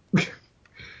second.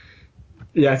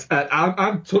 Yes,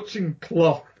 I'm touching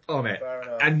cloth on it,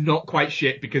 and not quite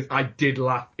shit, because I did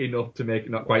laugh enough to make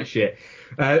it not quite shit.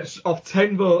 Of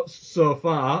 10 votes so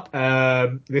far,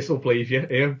 this will please you,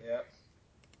 Ian. Yeah.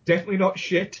 Definitely not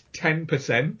shit,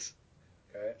 10%.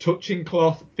 Okay. Touching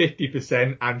cloth,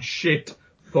 50%, and shit,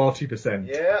 40%.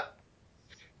 Yeah.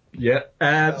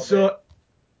 Yeah. So,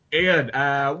 Ian,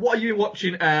 what are you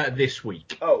watching this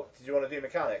week? Oh, did you want to do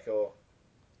Mechanic, or...?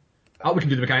 Oh, we can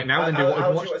do the Mechanic now, and then do what we've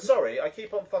been watching. Sorry, I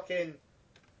keep on fucking...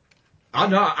 Oh,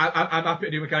 no, I'm happy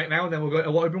to do Mechanic now, and then we'll go to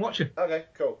what we've been watching. Okay,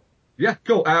 cool. Yeah,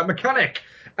 cool. Mechanic,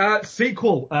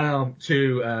 sequel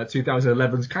to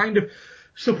 2011's kind of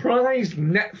surprised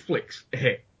Netflix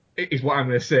hit, is what I'm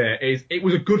going to say. It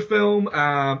was a good film,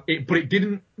 but it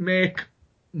didn't make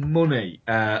money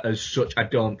as such, I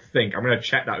don't think. I'm going to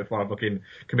check that before I fucking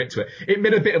commit to it. It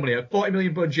made a bit of money, a 40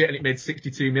 million budget, and it made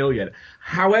 62 million.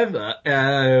 However,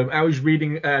 I was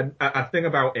reading a thing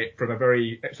about it from a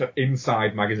very sort of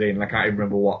inside magazine, and I can't even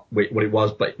remember what it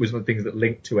was, but it was one of the things that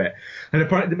linked to it. And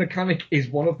apparently The Mechanic is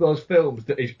one of those films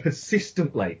that is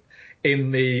persistently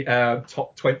in the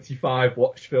top 25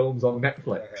 watched films on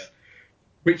Netflix.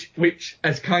 Okay. Which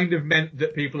has kind of meant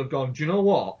that people have gone, do you know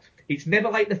what? It's never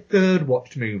like the third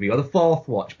watched movie or the fourth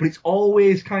watch, but it's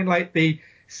always kind of like the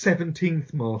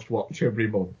 17th most watched every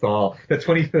month or the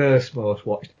 21st most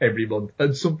watched every month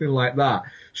and something like that.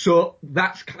 So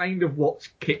that's kind of what's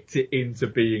kicked it into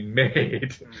being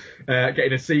made,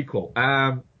 getting a sequel.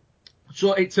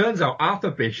 So it turns out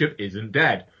Arthur Bishop isn't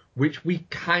dead, which we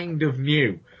kind of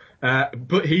knew.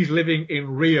 But he's living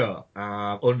in Rio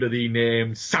under the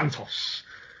name Santos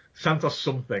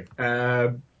something.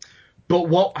 But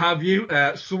what have you?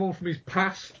 Someone from his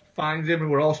past finds him,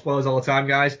 and we're all spoilers all the time,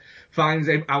 guys, finds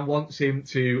him and wants him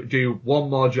to do one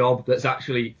more job that's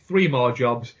actually 3 more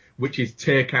jobs, which is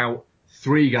take out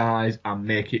 3 guys and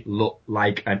make it look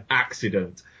like an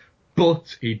accident.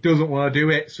 But he doesn't want to do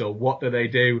it, so what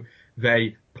do?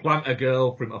 They plant a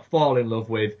girl from a fall in love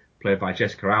with, played by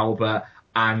Jessica Alba,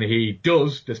 and he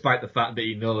does, despite the fact that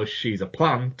he knows she's a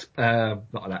plant, not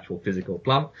an actual physical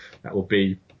plant. That would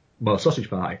be more Sausage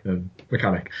Party than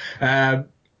Mechanic.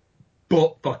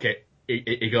 But fuck it.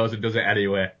 He goes and does it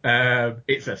anyway.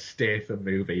 It's a Statham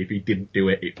movie. If he didn't do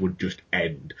it, it would just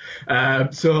end.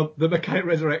 So The Mechanic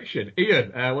Resurrection.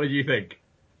 Ian, what do you think?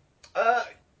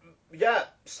 Yeah,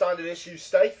 standard issue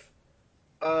Stafe.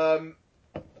 I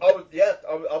thought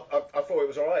it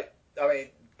was alright. I mean,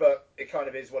 but it kind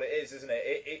of is what it is, isn't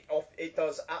it? It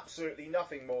does absolutely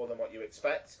nothing more than what you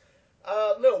expect.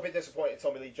 A little bit disappointed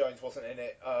Tommy Lee Jones wasn't in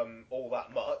it all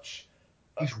that much.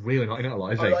 He's really not in it a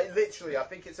lot, is he? Literally, I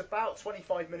think it's about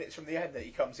 25 minutes from the end that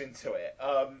he comes into it.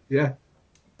 Yeah.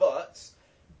 But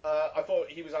I thought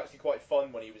he was actually quite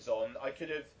fun when he was on. I could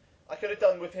have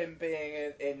done with him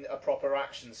being in a proper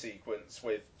action sequence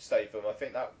with Statham. I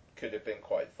think that could have been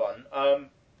quite fun.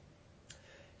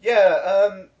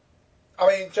 I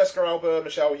mean, Jessica Alba,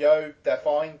 Michelle Yeoh, they're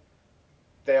fine.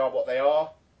 They are what they are.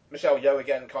 Michelle Yeoh,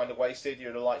 again, kind of wasted.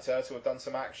 You'd have liked her to have done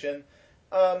some action.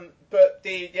 But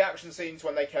the action scenes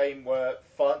when they came were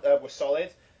fun, were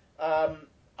solid. I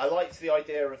liked the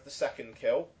idea of the second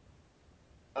kill.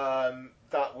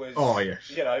 That was, I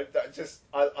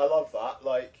love that.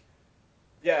 Like,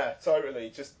 yeah, totally.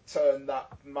 Just turn that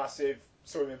massive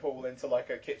swimming pool into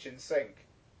like a kitchen sink.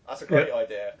 That's a great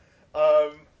idea.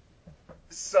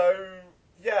 So,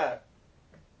 yeah,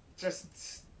 just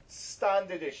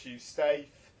standard issue Stafe.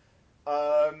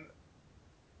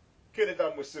 Could have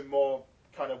done with some more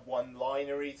kind of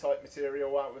one-linery type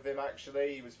material out with him,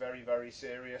 actually. He was very, very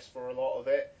serious for a lot of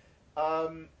it. I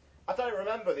don't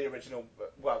remember the original,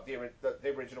 the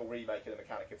original remake of The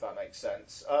Mechanic, if that makes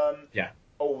sense.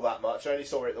 All that much. I only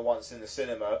saw it the once in the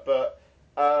cinema, but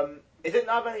it didn't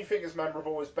have anything as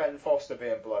memorable as Ben Foster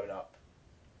being blown up.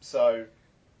 So,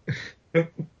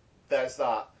 there's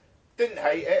that. Didn't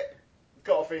hate it.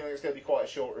 Got a feeling it's going to be quite a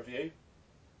short review.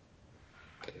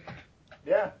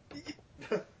 Yeah.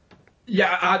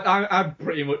 Yeah, I'm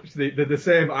pretty much the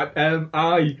same.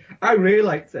 I really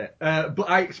liked it, but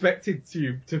I expected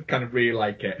to kind of really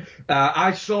like it.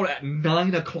 I saw it at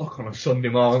 9 o'clock on a Sunday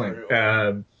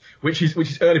morning, which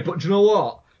is early. But do you know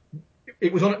what?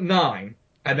 It was on at 9,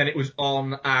 and then it was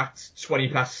on at 20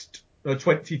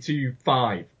 to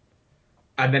 5,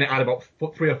 and then it had about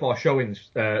 3 or 4 showings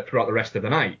throughout the rest of the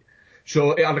night.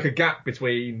 So it had like a gap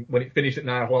between when it finished at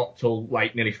 9 o'clock till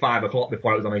like nearly 5 o'clock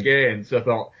before it was on again. So I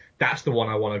thought that's the one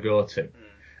I want to go to.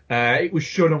 It was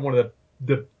shown on one of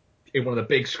in one of the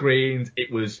big screens.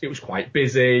 It was quite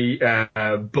busy,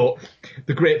 but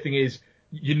the great thing is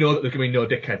you know that there's going to be no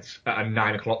dickheads at a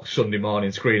 9 o'clock Sunday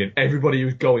morning screening. Everybody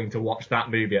who's going to watch that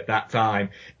movie at that time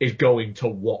is going to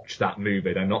watch that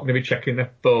movie. They're not going to be checking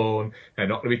their phone. They're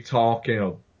not going to be talking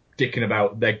or dicking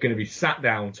about. They're going to be sat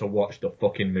down to watch the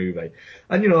fucking movie.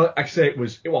 And, you know, like I say, it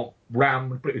wasn't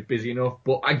rammed, but it was busy enough.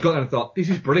 But I got in and thought, this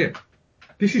is brilliant.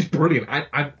 This is brilliant.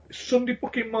 I'm Sunday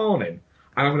fucking morning,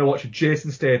 and I'm going to watch a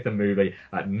Jason Statham movie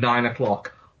at 9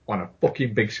 o'clock on a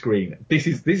fucking big screen. This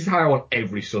is how I want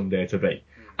every Sunday to be.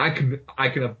 I can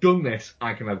have done this.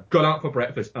 I can have gone out for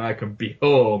breakfast, and I can be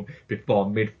home before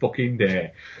mid fucking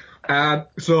day.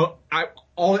 So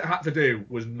all it had to do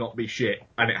was not be shit,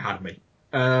 and it had me.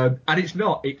 And it's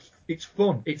not. It's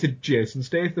fun. It's a Jason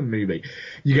Statham movie.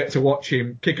 You get to watch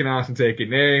him kicking ass and taking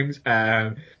names,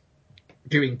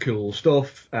 doing cool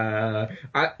stuff.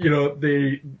 You know,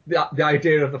 the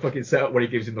idea of the fucking setup where he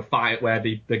gives him the file, where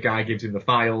the guy gives him the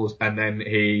files, and then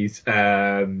he's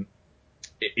going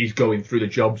through the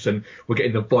jobs, and we're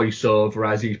getting the voiceover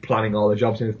as he's planning all the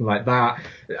jobs and everything like that.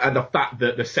 And the fact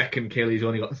that the second kill he's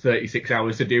only got 36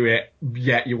 hours to do it,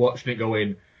 yet you're watching it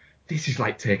going, this is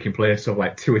like taking place over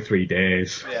like 2 or 3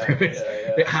 days. Yeah.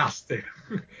 It has to.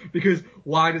 Because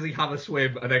why does he have a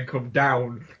swim and then come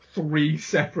down 3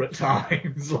 separate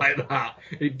times like that?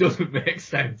 It doesn't make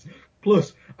sense.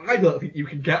 Plus, I don't think you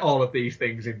can get all of these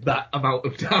things in that amount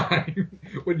of time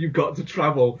when you've got to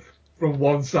travel from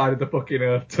one side of the fucking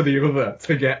earth to the other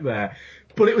to get there.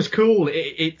 But it was cool.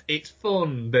 It's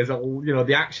fun. There's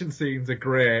the action scenes are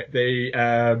great.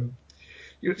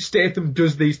 Statham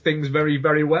does these things very,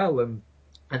 very well, and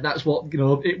that's what,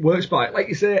 it works by. Like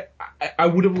you say, I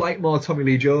would have liked more Tommy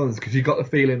Lee Jones, because you got the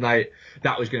feeling like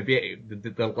that was going to be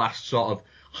it. The last sort of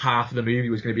half of the movie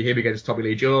was going to be him against Tommy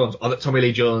Lee Jones, or that Tommy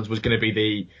Lee Jones was going to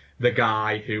be the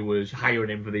guy who was hiring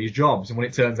him for these jobs. And when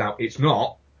it turns out it's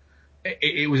not,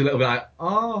 it was a little bit like,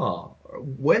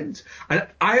 when? And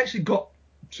I actually got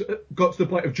to the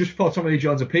point of just before Tommy Lee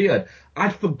Jones appeared,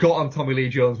 I'd forgotten Tommy Lee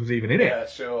Jones was even in it. Yeah,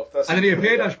 sure. And then he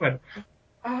appeared, and I just went,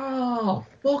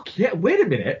 fuck yeah, wait a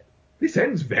minute. This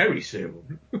ends very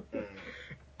soon.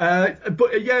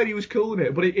 But yeah, he was cool in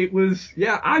it. But it was,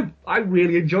 yeah, I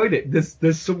really enjoyed it.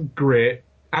 There's some great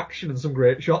action and some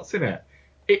great shots in it.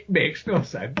 It makes no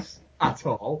sense at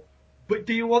all. But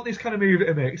do you want this kind of movie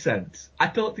to make sense? I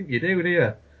don't think you do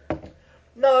you?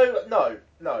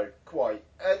 No, quite.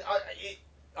 And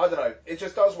I don't know. It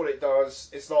just does what it does.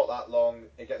 It's not that long.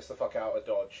 It gets the fuck out of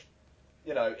Dodge.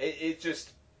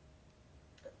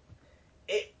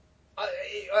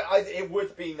 It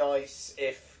would be nice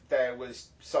if there was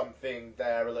something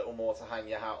there a little more to hang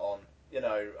your hat on.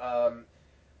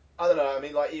 I don't know. I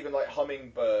mean, like even like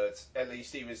Hummingbird, at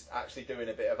least he was actually doing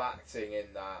a bit of acting in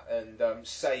that, and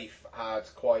Safe had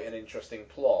quite an interesting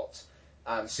plot,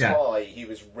 and Spy, he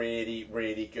was really,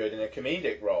 really good in a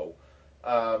comedic role.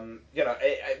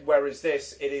 Whereas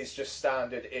this, it is just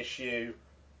standard issue.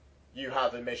 You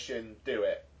have a mission, do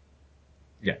it.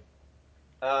 Yeah.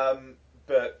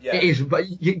 But yeah, it is. But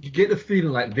you get the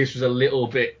feeling like this was a little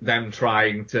bit them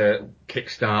trying to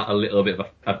kickstart a little bit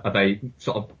of a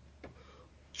sort of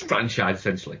franchise,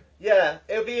 essentially. Yeah,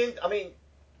 it'll be. I mean,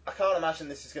 I can't imagine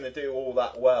this is going to do all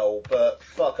that well, but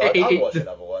fuck, I'd watch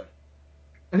another one.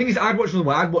 I think I'd watch another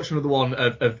one. I'd watch another one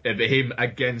of him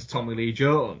against Tommy Lee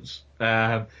Jones.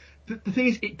 The thing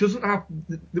is, it doesn't have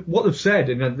what they've said,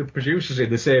 and the producers in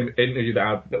the same interview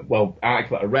article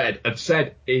that I read have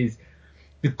said is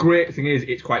the great thing is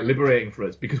it's quite liberating for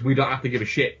us because we don't have to give a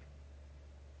shit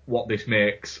what this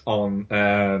makes on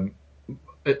at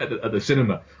the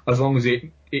cinema, as long as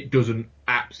it doesn't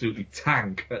absolutely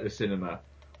tank at the cinema.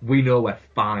 We know we're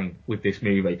fine with this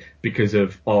movie because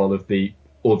of all of the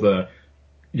other,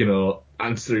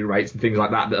 ancillary rights and things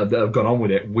like that that have gone on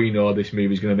with it. We know this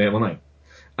movie's going to make money.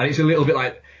 And it's a little bit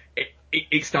like,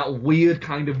 it's that weird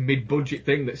kind of mid-budget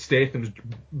thing that Statham's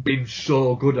been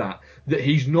so good at, that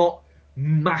he's not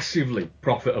massively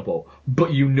profitable,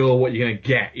 but you know what you're going to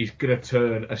get. He's going to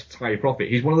turn a high profit.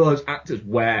 He's one of those actors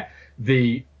where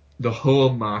the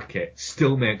home market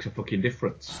still makes a fucking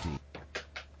difference.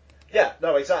 Yeah,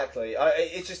 no, exactly.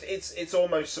 It's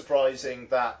almost surprising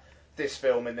that this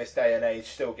film in this day and age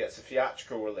still gets a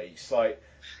theatrical release. Like,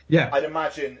 yeah, I'd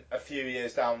imagine a few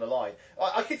years down the line,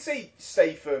 I could see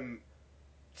Statham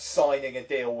signing a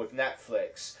deal with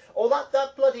Netflix, or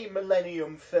that bloody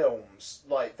Millennium Films,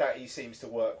 like, that he seems to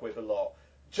work with a lot,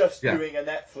 just doing a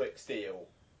Netflix deal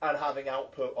and having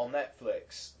output on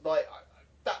Netflix. Like,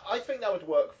 I think that would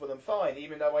work for them fine,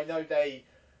 even though I know they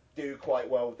do quite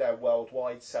well with their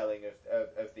worldwide selling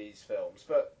of these films.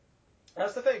 But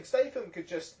that's the thing, Statham could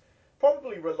just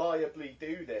probably reliably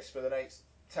do this for the next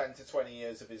 10 to 20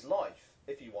 years of his life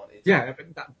if he wanted to. Yeah,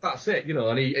 that's it, you know,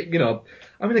 and he, you know,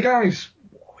 I mean, the guy's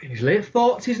in his late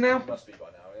 40s now. He must be by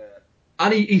now, yeah.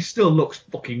 And he still looks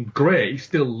fucking great. He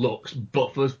still looks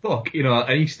buff as fuck, you know,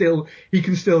 and he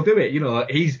can still do it, you know.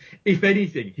 If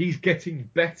anything, he's getting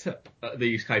better at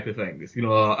these type of things, you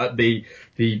know, at the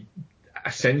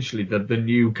essentially the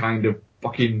new kind of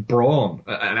fucking brawn,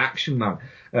 an action man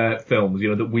films, you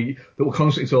know, that we're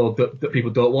constantly told that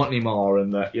people don't want anymore,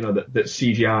 and that, you know, that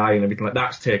CGI and everything like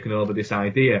that's taken over this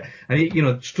idea, and you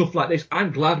know, stuff like this.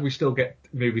 I'm glad we still get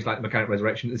movies like Mechanic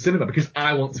Resurrection in the cinema, because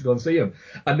I want to go and see them.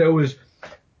 And there was,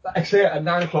 I say at a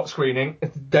 9:00 screening,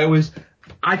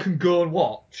 I can go and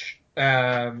watch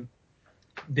I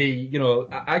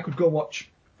could go watch,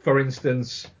 for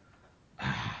instance,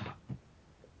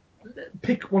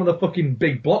 pick one of the fucking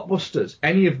big blockbusters,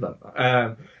 any of them.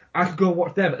 I could go and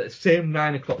watch them at the same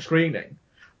 9:00 screening,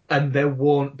 and there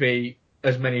won't be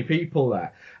as many people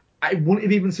there. It wouldn't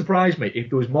have even surprised me if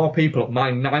there was more people at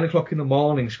my 9:00 in the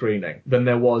morning screening than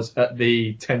there was at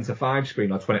the 10 to 5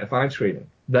 screening or 20 to 5 screening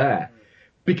there.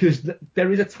 Because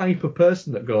there is a type of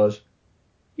person that goes,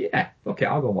 yeah, okay,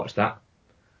 I'll go and watch that.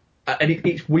 And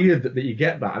it's weird that you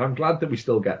get that, and I'm glad that we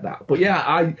still get that. But yeah,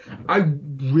 I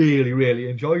really, really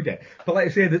enjoyed it. But like I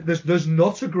say, there's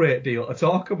not a great deal to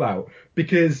talk about,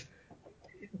 because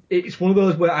it's one of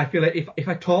those where I feel like if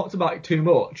I talked about it too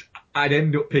much, I'd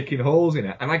end up picking holes in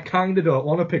it, and I kind of don't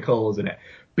want to pick holes in it,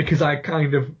 because I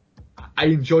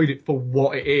enjoyed it for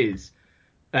what it is,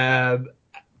 and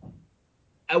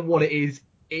what it is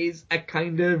a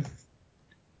kind of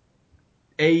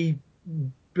a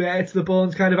bare to the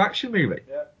bones kind of action movie.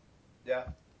 Yeah.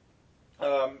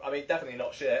 I mean, definitely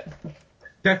not shit.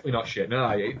 Definitely not shit.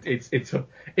 No,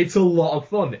 it's a lot of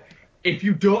fun. If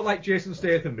you don't like Jason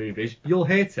Statham movies, you'll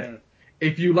hate it.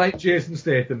 If you like Jason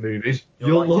Statham movies,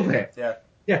 you'll love it. Yeah.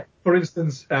 Yeah. For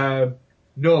instance,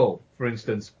 Noel, for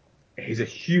instance, he's a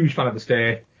huge fan of the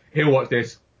Stath. He'll watch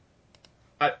this,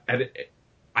 and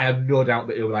I have no doubt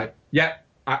that he'll be like, yeah,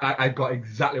 I got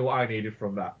exactly what I needed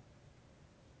from that.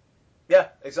 Yeah,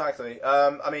 exactly.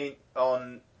 I mean,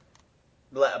 on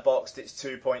Letterboxd, it's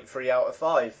 2.3 out of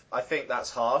 5. I think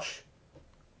that's harsh.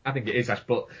 I think it is,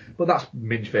 but that's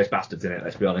minge-faced bastards, in it.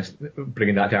 Let's be honest.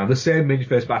 Bringing that down, the same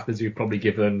minge-faced bastards who've probably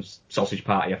given Sausage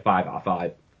Party a 5 out of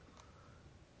 5.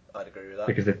 I'd agree with that,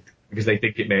 because they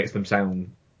think it makes them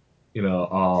sound, you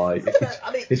know,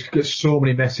 it's got so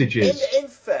many messages. In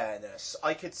fairness,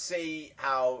 I could see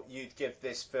how you'd give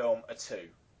this film a 2.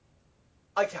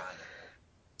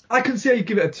 I can see how you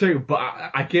give it a 2, but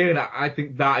I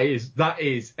think that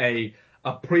is a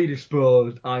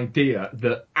predisposed idea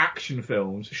that action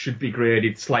films should be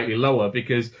graded slightly lower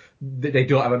because they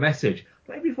don't have a message.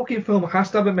 But every fucking film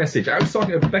has to have a message. I was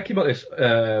talking to Becky about this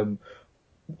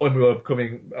when we were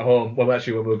coming home. Well,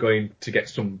 actually, when we were going to get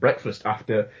some breakfast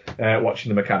after watching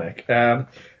The Mechanic. I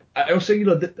was saying, you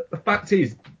know, the fact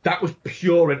is that was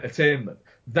pure entertainment.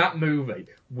 That movie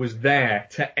was there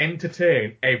to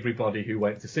entertain everybody who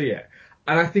went to see it.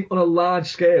 And I think on a large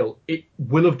scale, it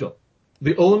will have done.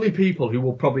 The only people who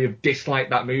will probably have disliked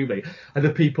that movie are the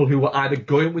people who were either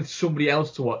going with somebody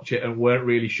else to watch it and weren't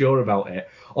really sure about it,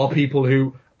 or people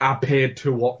who are paid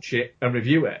to watch it and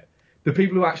review it. The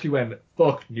people who actually went,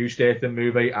 fuck, new Statham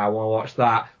movie, I want to watch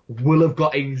that, will have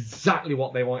got exactly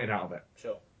what they wanted out of it.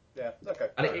 Sure. Yeah, okay.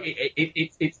 And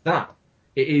it's that.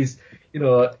 It is, you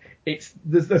know, it's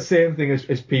the same thing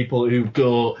as people who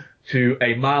go to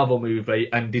a Marvel movie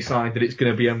and decide that it's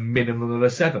going to be a minimum of a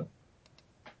 7.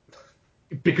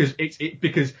 Because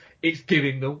it's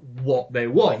giving them what they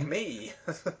want. Like me.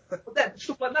 But then,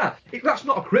 stuff like that. That's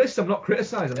not a criticism. I'm not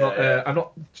criticising. I'm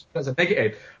not. That's a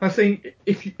negative. I'm saying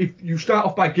if you start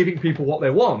off by giving people what they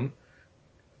want,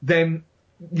 then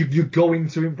you're going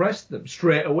to impress them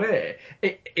straight away.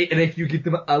 And if you give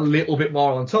them a little bit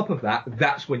more on top of that,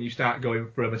 that's when you start going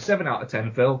from a 7 out of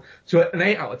 10 film to an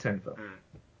 8 out of 10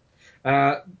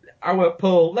 film. Our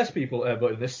poll, less people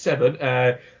voted this, 7.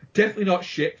 Definitely not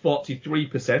shit,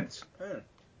 43%.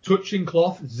 Touching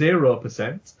cloth,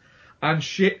 0%. And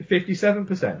shit,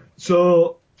 57%.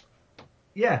 So,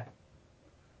 yeah,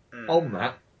 on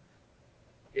that,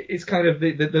 it's kind of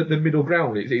the middle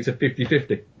ground. It's a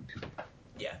 50-50.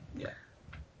 Yeah.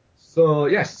 So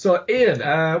yes, so Ian,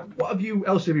 what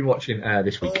else have you been watching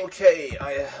this week? Okay,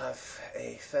 I have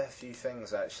a fair few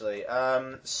things actually.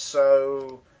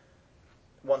 So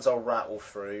ones I'll rattle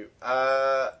through.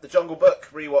 The Jungle Book.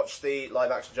 Rewatched the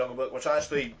live action Jungle Book, which I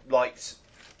actually liked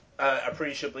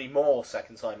appreciably more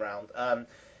second time round.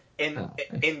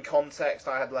 In context,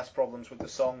 I had less problems with the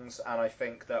songs, and I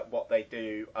think that what they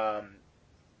do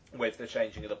with the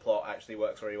changing of the plot actually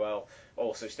works very well.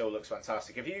 Also, still looks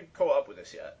fantastic. Have you caught up with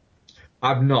this yet?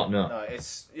 I've not, no. No,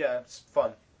 it's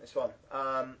fun. It's fun.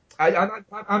 I'm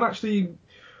actually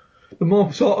the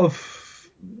more sort of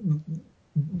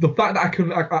the fact that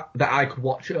I could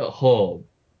watch it at home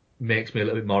makes me a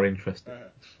little bit more interested.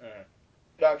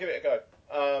 Yeah, I'll give it a go.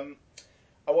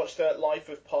 I watched Life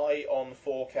of Pi on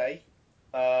 4K,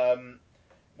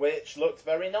 which looked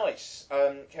very nice.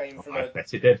 I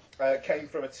bet it did. Came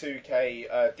from a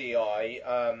 2K DI.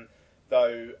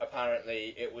 Though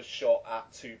apparently it was shot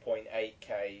at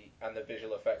 2.8K and the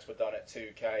visual effects were done at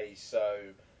 2K, so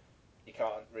you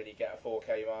can't really get a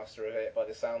 4K master of it by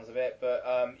the sounds of it. But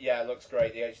it looks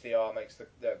great. The HDR makes the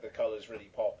colours really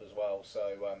pop as well.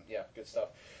 So good stuff.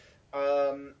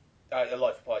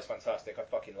 Life of Pi is fantastic. I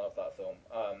fucking love that film.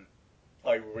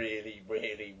 I really,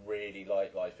 really, really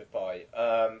like Life of Pi.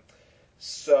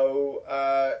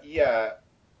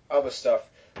 Other stuff.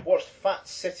 Watched Fat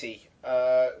City,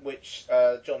 which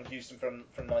John Huston from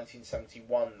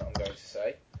 1971, I'm going to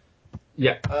say.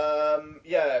 Yeah.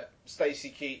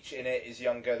 Stacy Keach in it is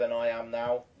younger than I am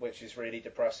now, which is really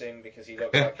depressing because he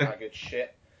looks like haggard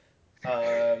shit.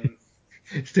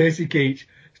 Stacy Keach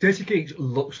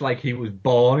looks like he was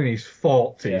born in his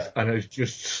 40s and has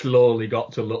just slowly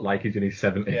got to look like he's in his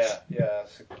 70s. Yeah,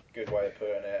 that's a good way of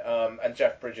putting it. And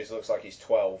Jeff Bridges looks like he's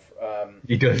 12.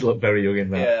 He does look very young in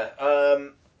that. Yeah.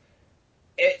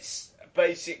 It's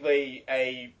basically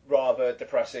a rather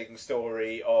depressing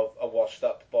story of a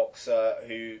washed-up boxer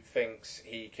who thinks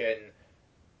he can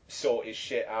sort his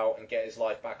shit out and get his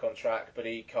life back on track, but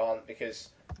he can't because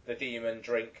the demon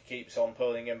drink keeps on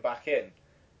pulling him back in.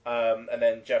 And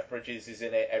then Jeff Bridges is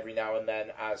in it every now and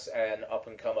then as an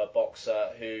up-and-comer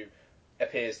boxer who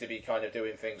appears to be kind of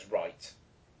doing things right.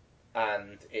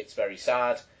 And it's very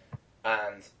sad,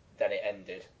 and then it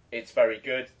ended. It's very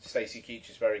good. Stacy Keach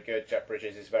is very good. Jeff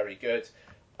Bridges is very good.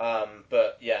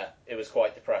 But yeah, it was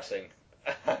quite depressing.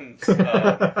 And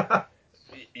that's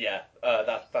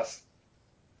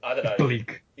I don't know.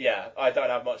 Bleak. Yeah, I don't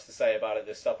have much to say about it.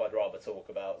 There's stuff I'd rather talk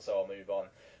about, so I'll move on.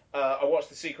 I watched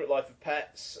The Secret Life of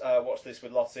Pets. Watched this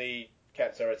with Lottie.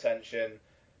 Kept her attention.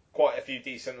 Quite a few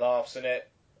decent laughs in it.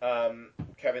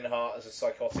 Kevin Hart as a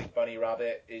psychotic bunny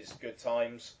rabbit is good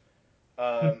times.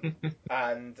 Not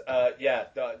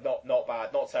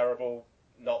bad, not terrible,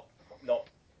 not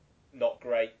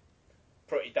great.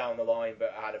 Pretty down the line,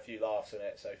 but I had a few laughs in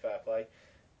it, so fair play.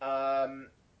 I'm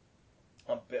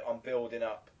building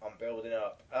up.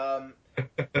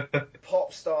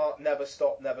 Popstar, Never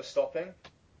Stop, Never Stopping.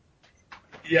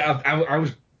 Yeah, I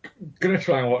was gonna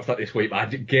try and watch that this week, but I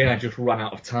just ran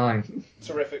out of time.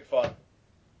 Terrific fun.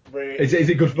 Really, is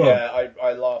it good fun? Yeah,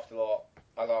 I laughed a lot.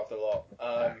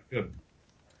 Good.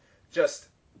 Just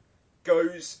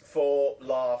goes for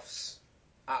laughs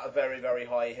at a very, very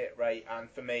high hit rate, and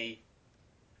for me,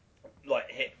 like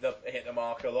hit the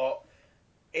mark a lot.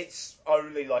 It's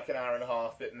only like an hour and a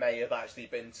half. It may have actually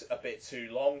been a bit too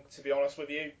long, to be honest with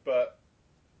you, but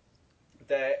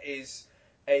there is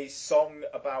a song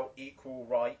about equal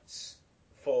rights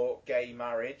for gay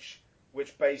marriage,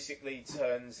 which basically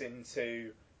turns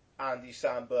into Andy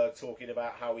Samberg talking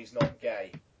about how he's not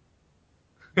gay.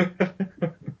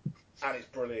 And it's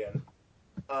brilliant.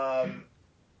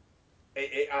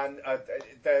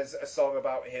 There's a song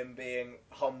about him being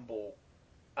humble,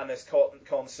 and there's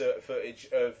concert footage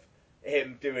of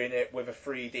him doing it with a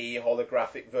 3D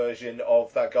holographic version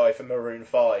of that guy from Maroon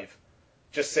 5,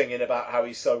 just singing about how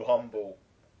he's so humble.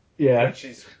 Yeah. Which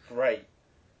is great.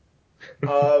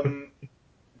 There's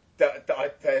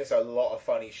a lot of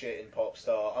funny shit in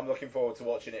Popstar. I'm looking forward to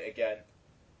watching it again.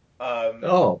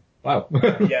 Oh, wow.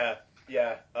 Yeah.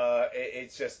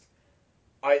 It's just,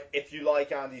 if you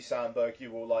like Andy Samberg,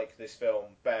 you will like this film.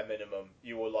 Bare minimum,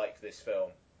 you will like this film.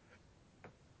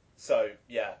 So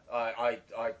yeah, I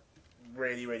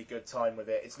really, really good time with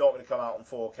it. It's not going to come out on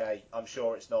 4K. I'm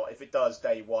sure it's not. If it does,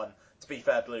 day one. To be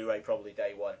fair, Blu-ray probably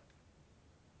day one.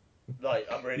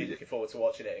 Like, I'm really looking forward to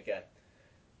watching it again.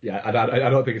 Yeah, I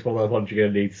don't think it's one of those ones you're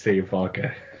going to need to see in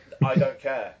 4K. I don't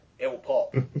care. It'll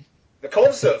pop. The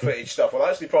concert footage stuff will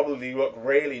actually probably look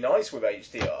really nice with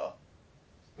HDR.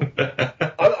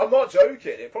 I'm not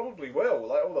joking. It probably will.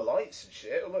 Like all the lights and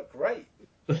shit, it'll look great.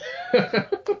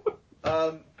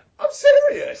 I'm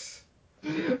serious.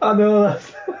 I know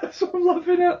that's what I'm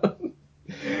laughing at.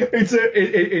 It's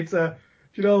a.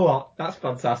 Do you know what? That's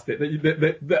fantastic.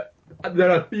 That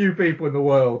there are few people in the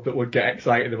world that would get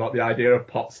excited about the idea of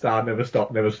Popstar Never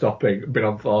Stop, Never Stopping being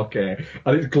on 4K,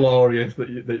 and it's glorious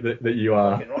that you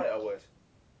are. Fucking right, I would.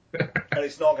 And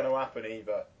it's not going to happen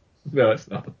either. No, it's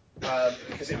not.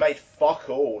 Because it made fuck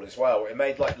all as well. It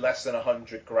made like less than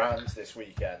 100 grand this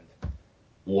weekend.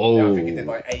 Whoa. Yeah, I think it did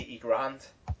like 80 grand,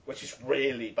 which is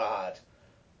really bad.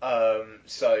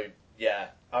 So yeah,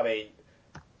 I mean,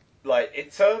 like in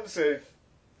terms of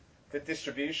the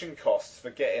distribution costs for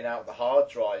getting out the hard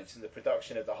drives and the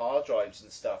production of the hard drives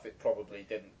and stuff, it probably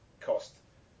didn't cost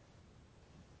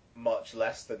much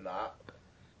less than that.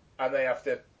 And they have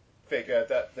to figure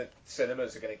that the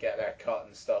cinemas are going to get their cut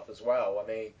and stuff as well. I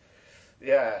mean,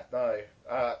 yeah, no.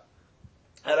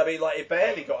 And I mean, like, it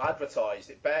barely got advertised.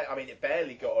 It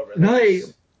barely got a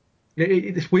release. No,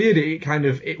 it's weird. It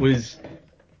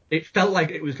felt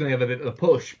like it was going to have a bit of a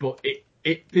push, but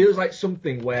it feels like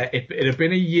something where if it had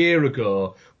been a year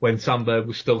ago when Sandberg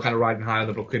was still kind of riding high on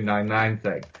the Brooklyn Nine-Nine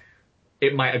thing,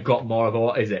 it might have got more of a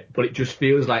what is it? But it just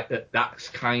feels like that's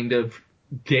kind of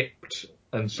dipped,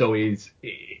 and so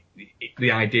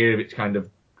the idea of it's kind of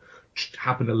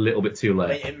happened a little bit too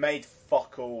late. It made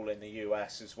fuck all in the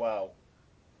US as well.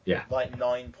 Yeah. Like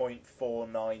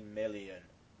 9.49 million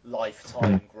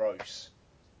lifetime gross.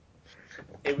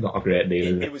 Not a great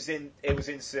deal. It was in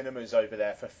cinemas over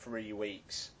there for 3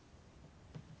 weeks.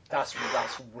 That's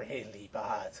really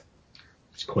bad.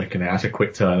 It's quick, isn't it? That's a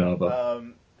quick turnover.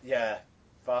 Yeah,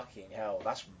 fucking hell,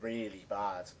 that's really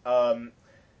bad.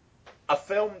 A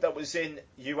film that was in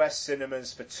US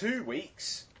cinemas for 2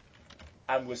 weeks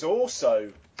and was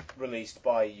also released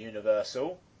by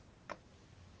Universal,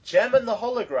 Jem and the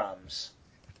Holograms.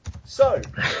 So,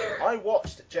 I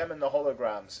watched Jem and the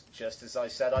Holograms just as I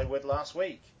said I would last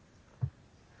week.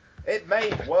 It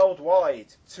made worldwide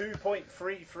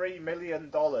 $2.33 million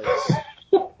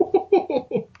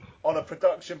on a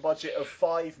production budget of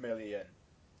 $5 million.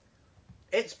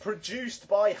 It's produced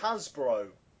by Hasbro.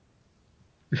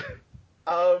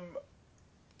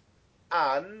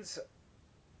 And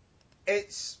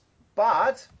it's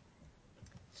bad.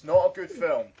 It's not a good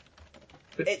film.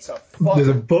 It's a There's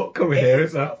a book coming here,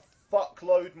 isn't there? It's a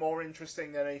fuckload more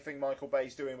interesting than anything Michael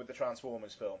Bay's doing with the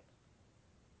Transformers film.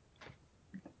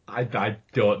 I don't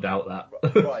doubt that.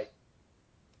 Right.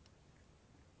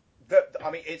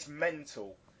 It's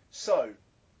mental. So,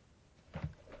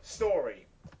 story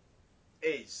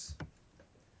is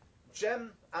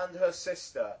Jem and her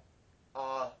sister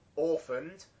are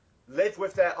orphaned, live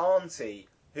with their auntie,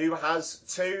 who has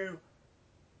 2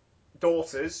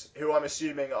 daughters, who I'm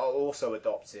assuming are also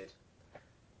adopted.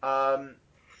 Jem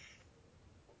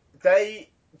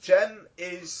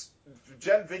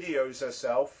videos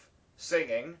herself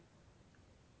singing,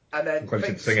 and then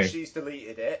thinks she's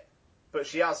deleted it, but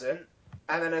she hasn't,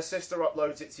 and then her sister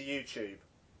uploads it to YouTube.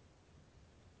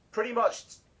 Pretty much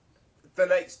the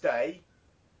next day,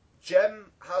 Jem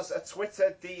has a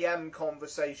Twitter DM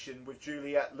conversation with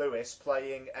Juliette Lewis,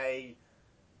 playing a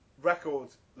record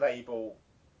label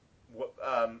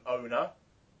owner.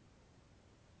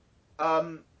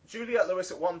 Juliette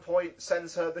Lewis at one point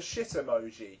sends her the shit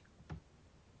emoji.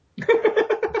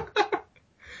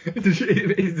 Does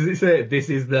it say this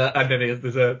is the, and then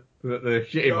there's the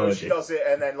shit emoji? No, she does it,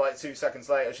 and then like 2 seconds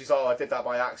later she's I did that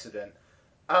by accident.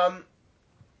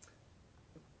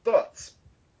 But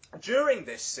during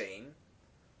this scene,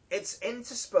 it's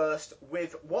interspersed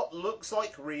with what looks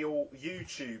like real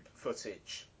YouTube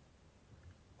footage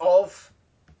of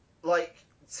like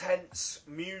tense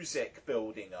music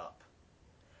building up.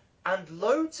 And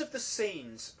loads of the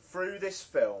scenes through this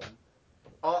film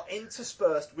are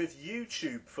interspersed with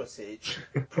YouTube footage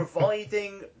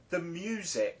providing the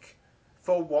music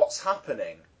for what's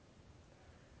happening.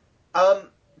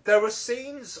 There are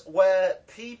scenes where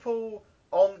people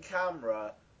on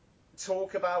camera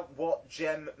talk about what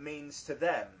Jem means to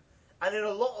them, and in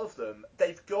a lot of them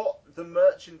they've got the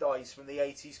merchandise from the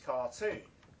 80s cartoon.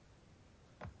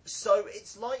 So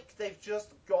it's like they've just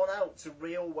gone out to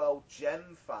real world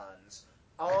Jem fans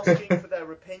asking for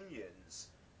their opinions,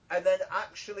 and then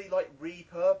actually like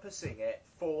repurposing it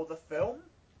for the film,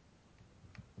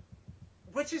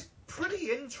 which is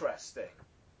pretty interesting.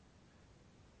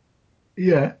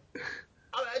 Yeah.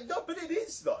 No, but it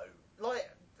is though.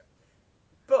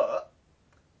 But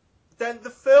then the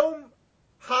film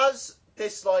has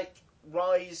this like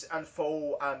rise and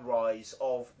fall and rise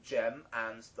of Jem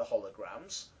and the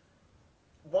Holograms,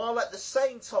 while at the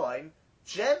same time,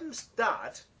 Jem's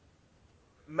dad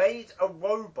made a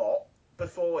robot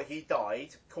before he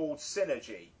died called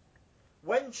Synergy.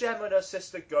 When Jem and her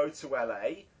sister go to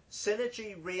LA,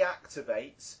 Synergy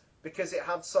reactivates because it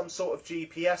had some sort of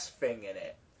GPS thing in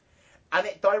it. And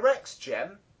it directs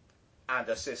Jem, and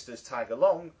her sisters tag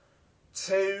along,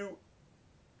 to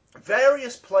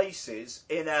various places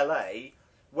in LA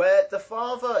where the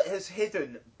father has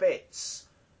hidden bits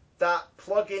that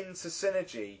plug into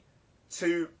Synergy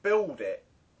to build it.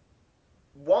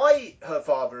 Why her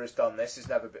father has done this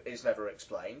is never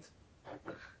explained.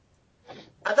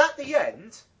 And at the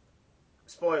end,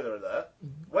 spoiler alert,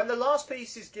 when the last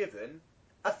piece is given,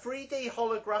 a 3D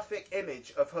holographic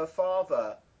image of her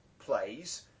father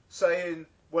plays, saying,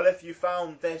 well, if you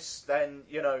found this, then,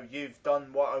 you've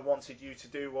done what I wanted you to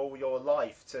do all your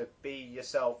life, to be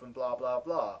yourself and blah, blah,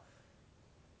 blah.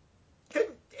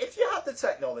 If you had the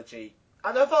technology,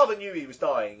 and her father knew he was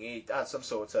dying, he had some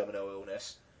sort of terminal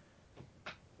illness,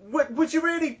 would you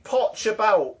really potch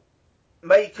about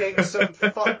making some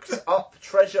fucked up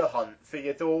treasure hunt for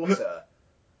your daughter?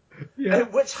 Yeah.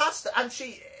 Which has to, and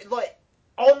she,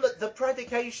 on the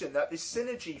predication that this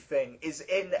Synergy thing is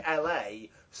in LA,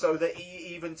 so that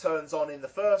he even turns on in the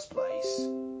first place,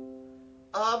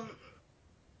 and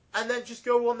then just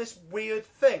go on this weird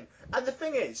thing. And the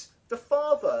thing is, the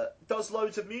father does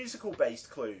loads of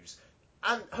musical-based clues,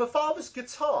 and her father's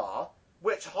guitar,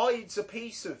 which hides a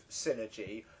piece of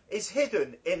Synergy, is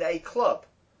hidden in a club,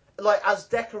 as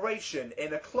decoration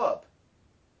in a club.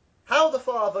 How the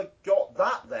father got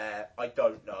that there, I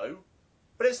don't know.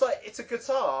 But it's a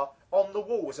guitar on the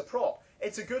wall as a prop.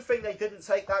 It's a good thing they didn't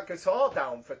take that guitar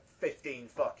down for 15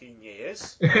 fucking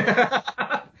years.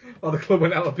 Or the club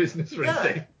went out of business or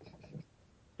anything.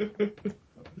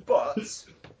 But,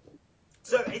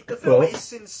 so the film is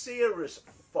sincere as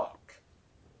fuck.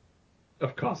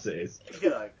 Of course it is.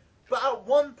 But at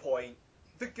one point,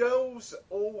 the girls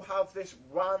all have this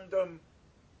random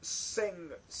sing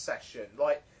session.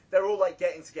 They're all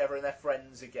getting together and they're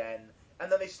friends again. And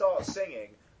then they start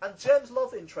singing. And Jem's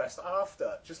love interest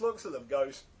after just looks at them and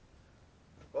goes,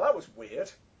 well, that was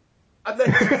weird. And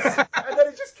then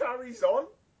it just carries on.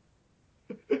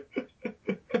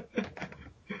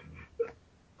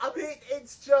 I mean,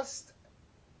 it's just...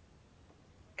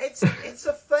 It's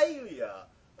a failure.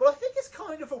 But I think it's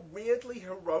kind of a weirdly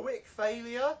heroic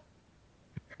failure.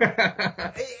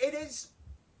 It is...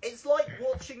 It's like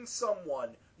watching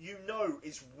someone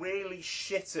is really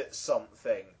shit at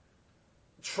something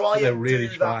try and do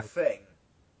that thing.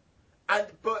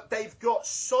 But they've got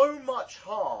so much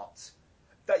heart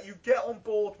that you get on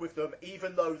board with them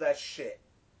even though they're shit.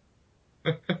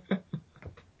 And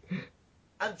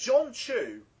John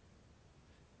Chu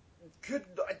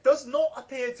does not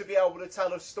appear to be able to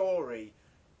tell a story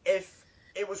if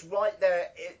it was right there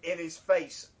in his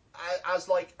face as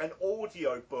an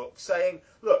audio book saying,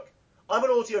 look, I'm an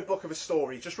audio book of a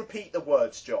story, just repeat the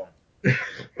words, John.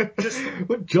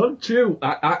 But John Chu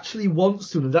actually wants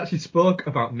to, and actually spoke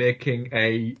about making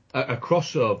a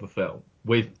crossover film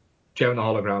with Jem and the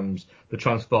Holograms, the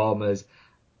Transformers,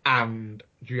 and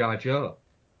G.I. Joe.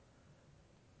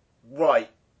 Right.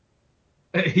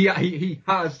 He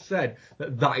has said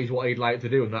that is what he'd like to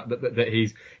do, and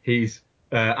that he's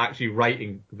actually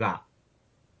writing that.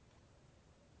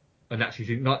 And that's his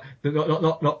not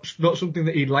something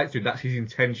that he'd like to do. That's his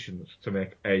intentions, to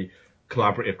make a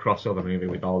collaborative crossover movie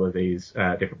with all of these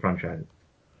different franchises.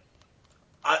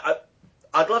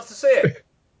 I'd love to see it.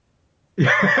 And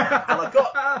I've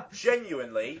got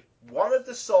genuinely one of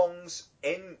the songs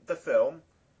in the film.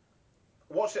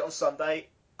 Watched it on Sunday.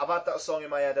 I've had that song in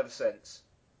my head ever since.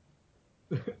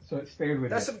 So it's stayed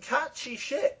with There's some catchy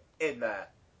shit in there.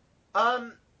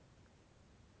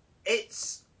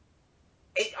 It's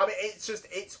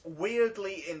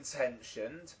weirdly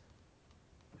intentioned,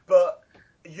 but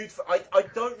I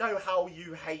don't know how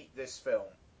you hate this film.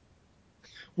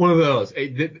 One of those.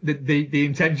 The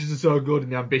intentions are so good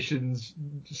and the ambitions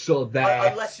so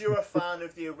there. Unless you're a fan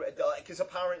of because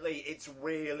apparently it's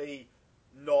really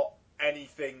not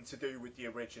anything to do with the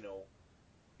original.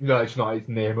 No, it's not. It's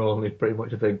name only, pretty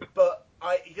much, I think. But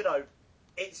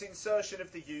its insertion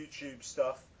of the YouTube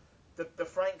stuff, the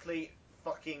frankly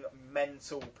fucking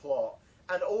mental plot,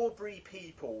 and Aubrey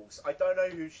Peoples. I don't know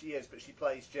who she is, but she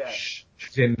plays Jem.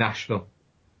 She's in National.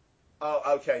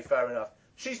 Oh, okay, fair enough.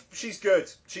 She's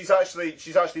good. She's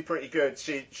actually pretty good.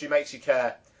 She makes you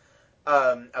care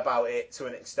about it to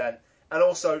an extent. And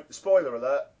also, spoiler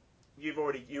alert, you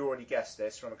already guessed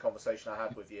this from a conversation I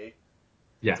had with you.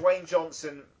 Yeah. Dwayne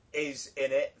Johnson is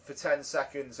in it for 10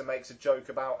 seconds and makes a joke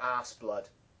about ass blood.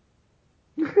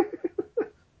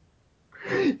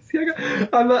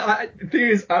 The thing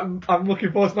is, I'm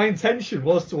looking forward. My intention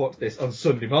was to watch this on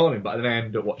Sunday morning, but then I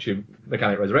ended up watching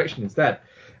Mechanic Resurrection instead.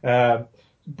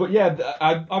 But yeah,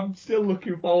 I'm still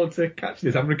looking forward to catching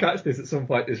this. I'm going to catch this at some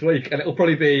point this week, and it'll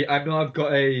probably be. I know I've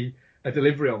got a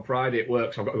delivery on Friday at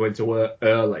work, so I've got to go into work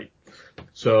early.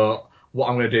 So what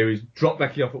I'm going to do is drop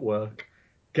Becky off at work,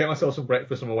 get myself some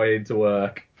breakfast on my way into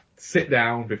work, sit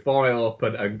down before I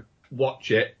open and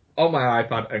watch it on my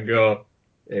iPad and go,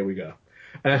 here we go.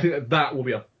 And I think that will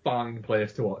be a fine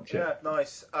place to watch it. Yeah,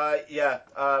 nice.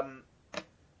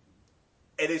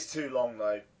 It is too long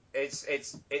though. It's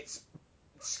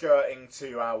skirting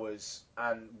 2 hours,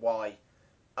 and why?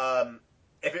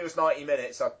 If it was 90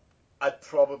 minutes, I'd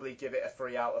probably give it a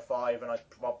 3 out of 5, and I'd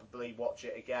probably watch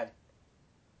it again.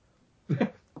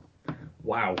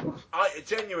 Wow. I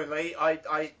genuinely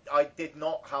did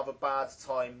not have a bad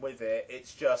time with it.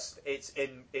 It's just it's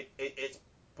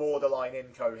borderline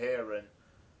incoherent,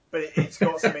 but it's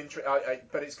got some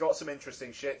but it's got some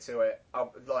interesting shit to it.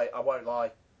 I won't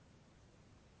lie.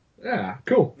 Yeah,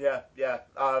 cool. Yeah.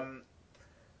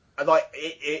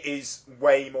 It is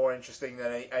way more interesting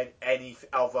than any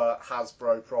other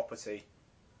Hasbro property.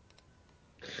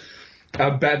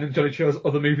 Better than Johnny Cho's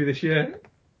other movie this year.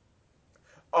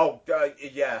 Oh,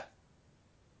 yeah.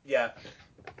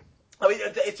 I mean,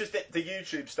 it's just that the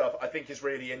YouTube stuff I think is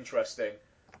really interesting.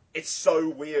 It's so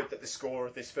weird that the score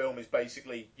of this film is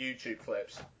basically YouTube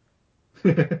clips.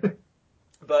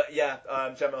 But yeah,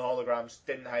 Gem and Holograms,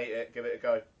 didn't hate it. Give it a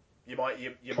go. You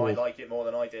Cool. might like it more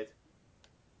than I did.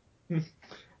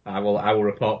 I will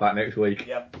report back next week.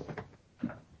 Yeah.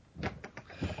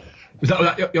 Is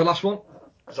that your last one?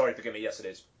 Sorry, forgive me. Yes, it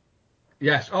is.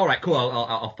 Yes. All right. Cool.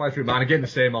 I'll fire through mine again. The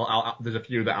same. There's a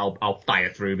few that I'll fire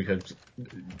through because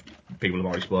people have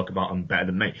already spoke about them better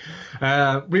than me.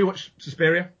 Rewatched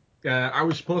Suspiria. I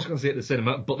was supposed to go and see it at the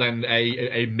cinema, but then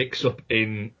a mix up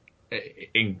in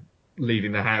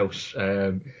leaving the house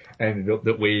ended up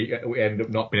that we ended up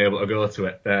not being able to go to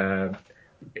it.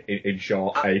 In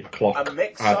short, a clock. A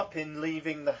mix up in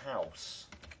leaving the house.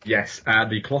 Yes,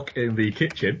 and the clock in the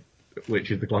kitchen, which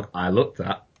is the clock I looked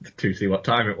at to see what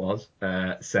time it was,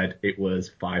 said it was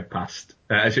 5 past.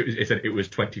 It said it was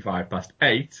 25 past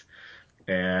 8.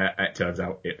 It turns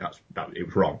out it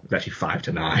was wrong. It was actually 5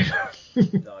 to 9.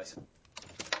 Nice.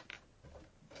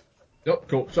 Oh,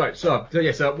 cool. Sorry. So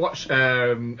watch.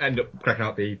 End up cracking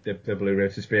out the Blu-ray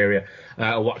of Suspiria.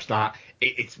 I watched that.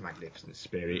 It's magnificent.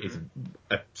 Suspiria is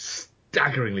a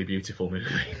staggeringly beautiful movie.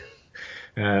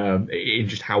 In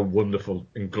just how wonderful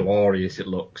and glorious it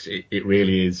looks. It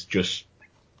really is just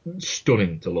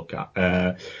stunning to look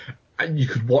at. You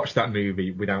could watch that movie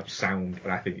without sound,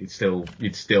 and I think you'd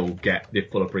still get the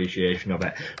full appreciation of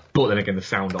it. But then again, the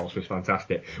sound also is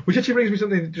fantastic. Which actually brings me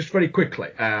something just very quickly.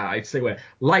 I'd say where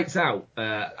Lights Out.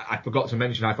 I forgot to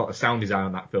mention. I thought the sound design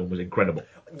on that film was incredible.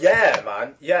 Yeah,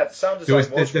 man. Yeah, the sound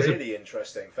design was really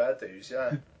interesting. Fair dues.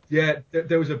 Yeah. Yeah,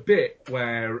 there was a bit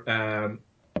where, and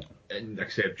like I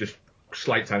said, just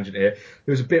slight tangent here.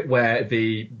 There was a bit where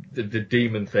the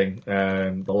demon thing,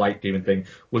 the light demon thing,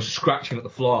 was scratching at the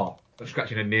floor.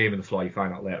 Scratching a name in the floor, you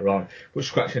find out later on, but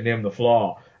scratching a name on the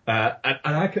floor. And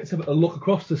I kept to look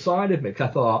across the side of me because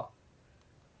I thought,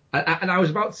 and I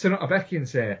was about to turn up to Becky and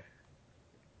say,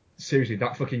 seriously,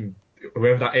 that fucking,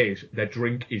 whoever that is, their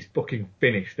drink is fucking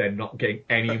finished. They're not getting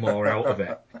any more out of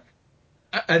it.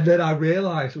 And then I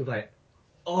realised, I was like,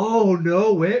 oh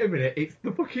no, wait a minute, it's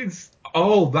the fucking,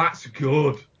 oh, that's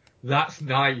good. That's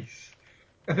nice.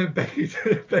 And then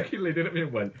Becky leaned in at me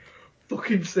and went,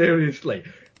 fucking seriously,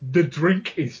 the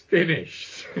drink is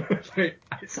finished. Like,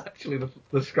 it's actually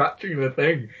the scratching of the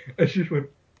thing. And she just went,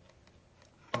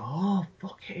 oh,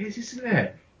 fuck, it is, isn't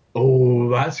it? Oh,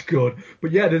 that's good.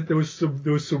 But yeah, there was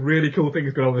some really cool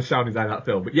things going on with the sound design of that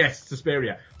film. But yes,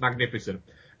 Suspiria, magnificent.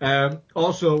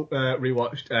 Also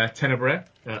rewatched Tenebrae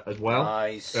as well.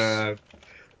 Nice.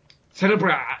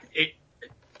 Tenebrae, it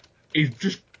is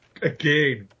just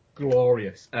again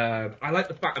glorious. I like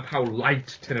the fact of how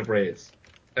light Tenebrae is.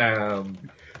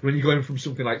 When you're going from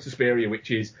something like Suspiria, which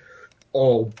is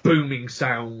all booming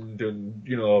sound and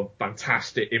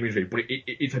fantastic imagery, but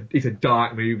it's a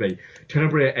dark movie.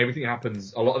 Tenebrae, everything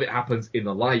happens. A lot of it happens in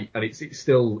the light, and it's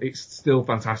still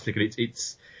fantastic. And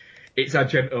it's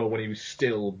Argento when he was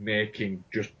still making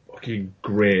just fucking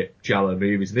great Giallo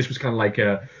movies. And this was kind of like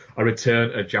a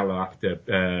return of Giallo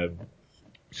after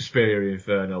Suspiria and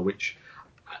Inferno, which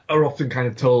are often kind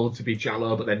of told to be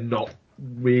Giallo, but they're not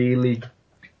really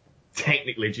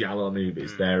technically Giallo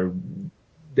movies.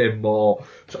 They're more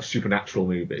sort of supernatural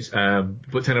movies.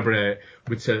 But Tenebrae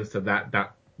returns to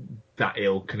that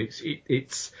ilk, and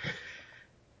it's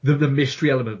the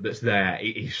mystery element that's there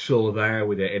is so there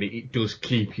with it, and it does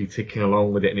keep you ticking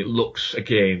along with it, and it looks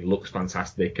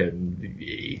fantastic, and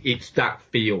it's that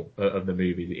feel of the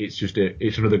movie.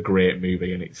 It's another great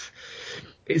movie, and it's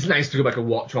nice to go back and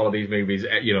watch all of these movies,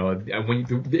 and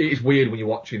it's weird when you're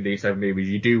watching these type of movies,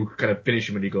 you do kind of finish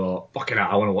them and you go, fucking hell,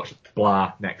 I want to watch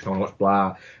blah next, I want to watch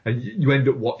blah, and you end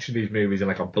up watching these movies in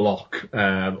like a block,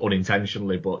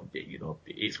 unintentionally, but,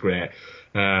 it's great.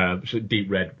 So Deep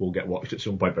Red will get watched at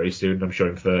some point very soon, and I'm sure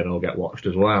Inferno will get watched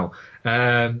as well.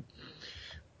 I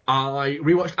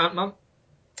rewatched Ant-Man.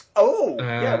 Oh,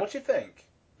 yeah, what do you think?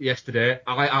 Yesterday,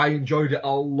 I enjoyed it a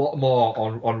lot more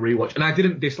on rewatch, and I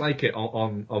didn't dislike it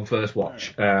on first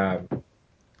watch. I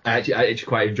actually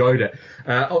quite enjoyed it.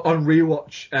 On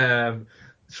rewatch, some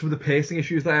of the pacing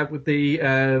issues there with the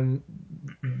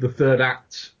third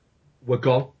act were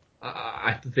gone.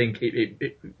 I think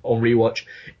it on rewatch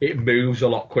it moves a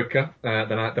lot quicker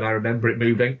than I remember it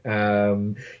moving.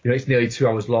 It's nearly 2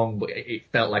 hours long, but it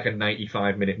felt like a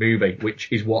 95-minute movie,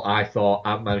 which is what I thought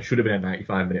Ant-Man should have been, a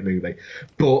 95-minute movie.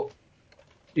 But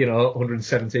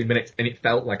 117 minutes, and it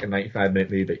felt like a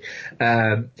 95-minute movie.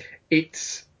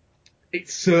 It's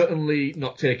certainly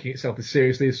not taking itself as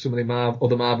seriously as some of the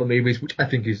other Marvel movies, which I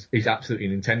think is absolutely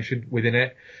an intention within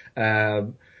it.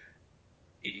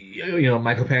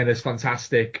 Michael Pena's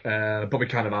fantastic. Bobby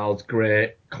Cannavale's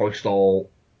great. Corey Stoll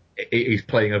is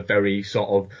playing a very sort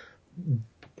of,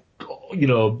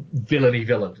 villainy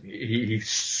villain. He's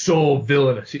so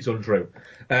villainous, it's untrue.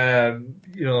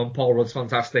 Paul Rudd's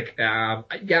fantastic. I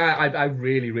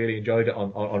really, really enjoyed it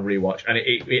on rewatch, and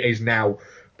it is now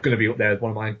going to be up there as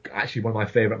one of my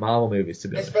favourite Marvel movies, to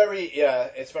be honest.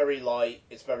 It's very light.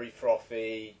 It's very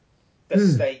frothy. The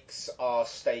stakes are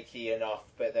stakey enough,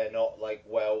 but they're not like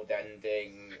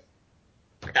world-ending.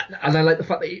 And I like the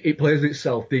fact that it plays with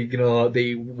itself. You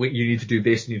need to do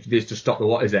this, you need to do this to stop the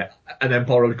what is it? And then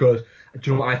Paul Rudd goes, do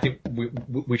you know what I think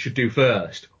we should do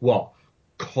first? What?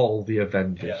 Call the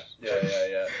Avengers.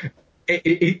 Yeah.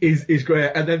 It is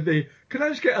great. And then can I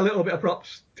just get a little bit of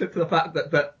props to the fact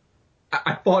that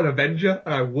I fought an Avenger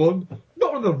and I won?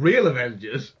 Not one of the real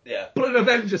Avengers, but an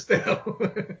Avenger still.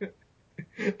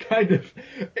 Kind of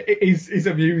is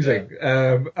amusing,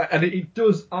 and it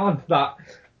does add that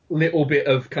little bit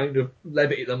of kind of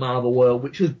levity to the Marvel world,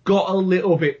 which has got a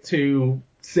little bit too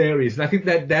serious, and I think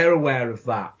they're aware of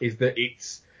that. Is that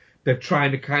they're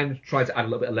trying to add a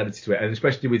little bit of levity to it, and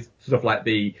especially with stuff like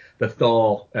the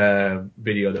Thor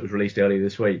video that was released earlier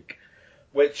this week,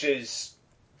 which is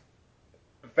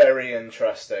very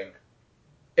interesting.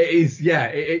 It is,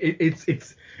 yeah.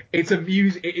 It's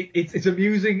amusing. It's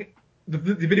amusing. The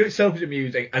video itself is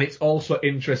amusing, and it's also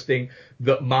interesting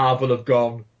that Marvel have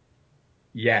gone,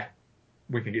 yeah,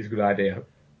 we think it's a good idea.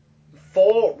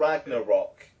 Thor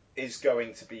Ragnarok is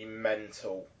going to be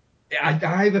mental. I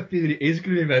have a feeling it is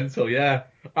going to be mental, yeah.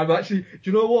 I'm actually,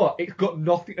 do you know what? It's got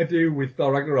nothing to do with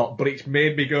Thor Ragnarok, but it's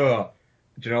made me go,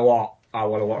 do you know what? I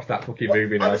want to watch that fucking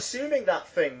movie now. I'm assuming that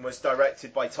thing was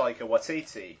directed by Taika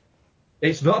Waititi.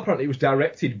 It's not, apparently. It was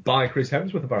directed by Chris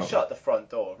Hemsworth, apparently. Shut the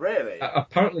front door, really?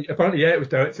 Apparently, yeah, it was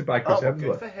directed by Chris Hemsworth.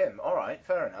 Good for him. All right,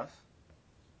 fair enough.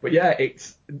 But yeah,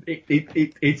 it's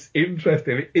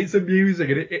interesting. It's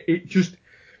amusing, and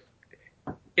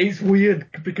it's weird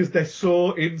because they're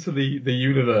so into the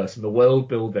universe and the world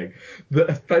building that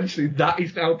essentially that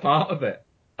is now part of it,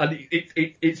 and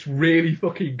it's really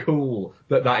fucking cool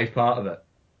that is part of it.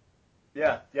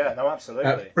 Yeah, no,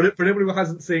 absolutely. For anybody who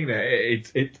hasn't seen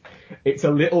it, it's a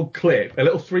little clip, a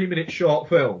little 3-minute short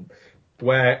film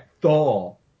where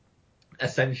Thor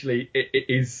essentially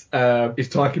is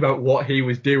talking about what he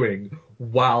was doing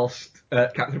whilst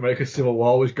Captain America Civil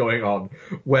War was going on,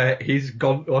 where he's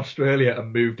gone to Australia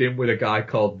and moved in with a guy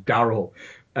called Daryl,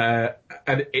 and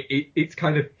it's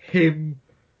kind of him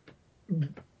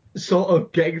sort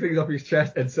of getting things off his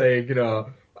chest and saying,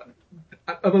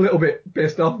 I'm a little bit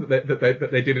pissed off that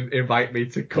they didn't invite me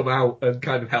to come out and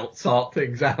kind of help sort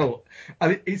things out.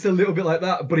 And it's a little bit like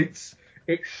that, but it's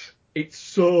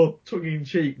so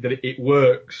tongue-in-cheek that it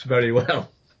works very well.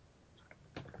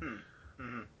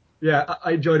 Mm-hmm. Yeah,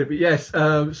 I enjoyed it. But yes,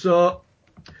 so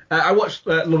I watched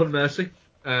Love and Mercy,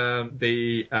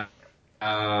 the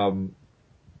Brian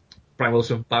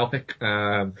Wilson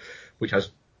biopic, which has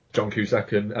John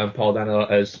Cusack and Paul Dano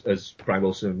as Brian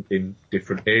Wilson in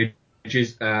different ages.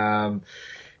 It's a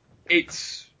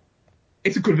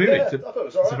good movie. Yeah, I thought it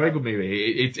was all right. It's a very good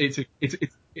movie.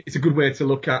 It's a good way to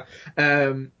look at.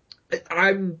 I'm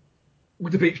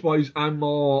with the Beach Boys. I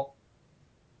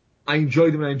enjoy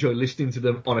them and I enjoy listening to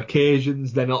them on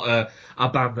occasions. They're not a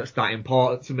band that's that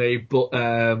important to me, but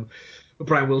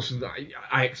Brian Wilson,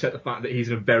 I accept the fact that he's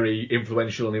a very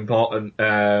influential and important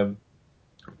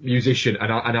musician,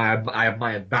 and I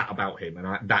admire that about him,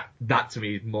 and that to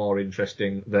me is more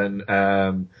interesting than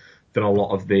a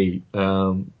lot of the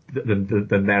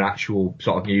than their actual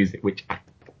sort of music, which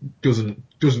doesn't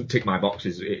tick my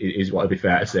boxes, is what would be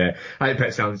fair to say. I think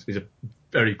Pet Sounds is a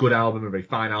very good album, a very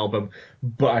fine album,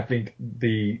 but I think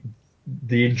the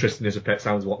interestingness of Pet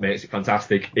Sounds, what makes it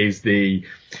fantastic, is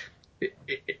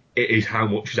is how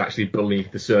much is actually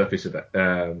beneath the surface of it.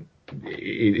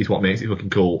 Is what makes it looking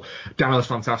cool. Daniel's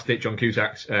fantastic. John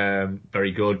Cusack's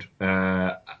very good.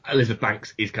 Elizabeth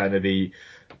Banks is kind of the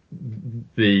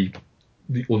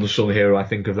unsung hero, I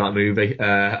think, of that movie.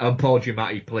 And Paul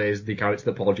Giamatti plays the character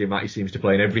that Paul Giamatti seems to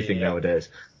play in everything nowadays.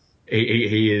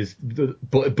 He is,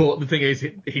 but the thing is,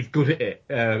 he's good at it,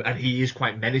 and he is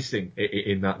quite menacing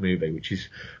in that movie, which is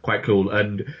quite cool.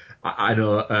 And I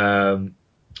know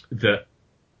that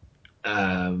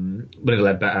Linda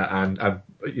Ledbetter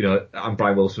and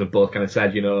Brian Wilson have both kind of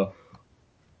said,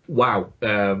 wow,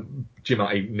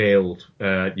 Giamatti nailed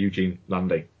Eugene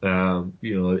Landy.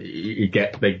 He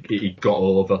got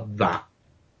over that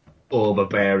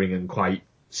overbearing and quite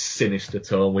sinister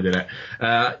tone within it.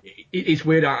 It's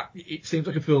weird. It seems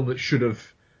like a film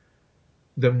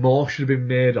that more should have been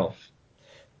made of,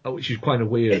 which is kind of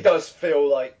weird. It does feel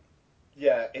like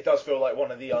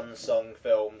one of the unsung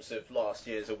films of last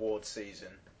year's awards season.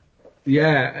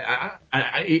 Yeah,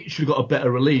 it should have got a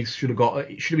better release. It should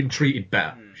have been treated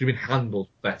better. Should have been handled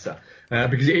better,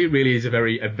 because it really is a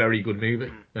very good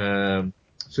movie.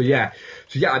 So yeah,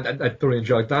 I thoroughly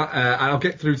enjoyed that. And I'll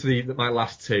get through to my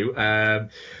last two.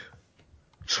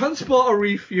 Transporter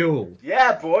Refueled.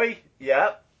 Yeah, boy.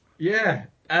 Yeah. Yeah.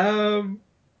 Fucking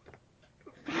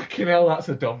hell, that's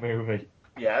a dumb movie.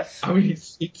 Yes. I mean,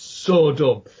 it's so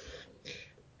dumb.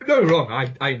 No,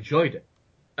 wrong. I enjoyed it.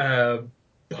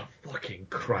 But fucking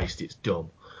Christ, it's dumb.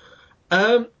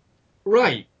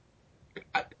 Right.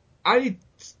 I need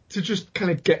to just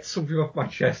kind of get something off my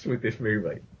chest with this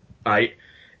movie. Right.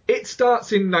 It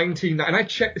starts in and I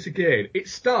checked this again. It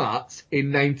starts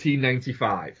in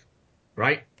 1995.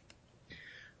 Right.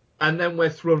 And then we're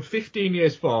thrown 15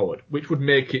 years forward, which would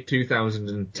make it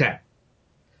 2010.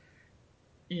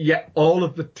 Yet all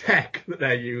of the tech that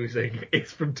they're using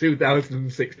is from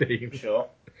 2016. Sure.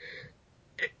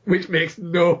 Which makes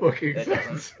no fucking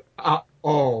sense at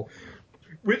all.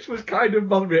 Which was kind of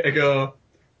bothering me to go,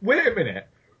 wait a minute,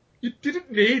 you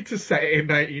didn't need to set it in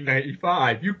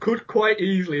 1995. You could quite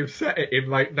easily have set it in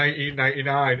like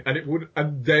 1999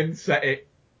 and then set it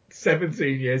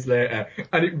 17 years later,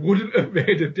 and it wouldn't have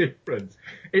made a difference.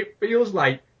 It feels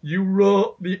like you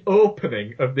wrote the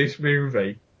opening of this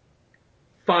movie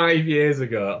 5 years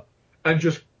ago and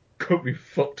just couldn't be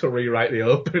fucked to rewrite the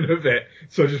opening of it,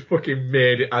 so just fucking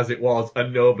made it as it was,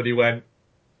 and nobody went,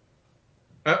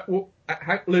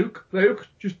 Luke,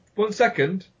 just 1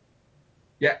 second.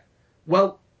 Yeah,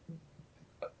 well,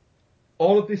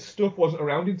 all of this stuff wasn't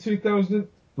around in 2000.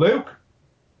 Luke?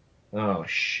 Oh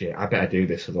shit, I better do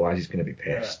this, otherwise he's going to be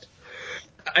pissed.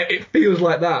 Yeah. It feels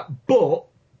like that, but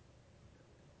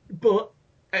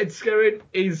Ed Skrein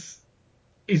is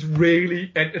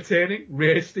really entertaining.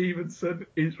 Ray Stevenson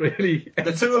is really entertaining.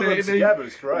 The two of them together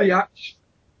is great.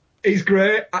 He's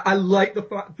great. I like the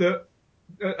fact that,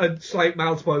 and slight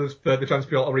mild spoilers for the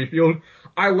Transporter Refueled,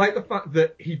 I like the fact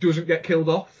that he doesn't get killed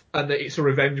off and that it's a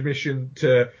revenge mission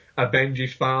to avenge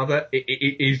his father.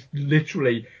 It is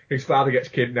literally, his father gets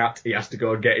kidnapped, he has to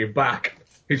go and get him back.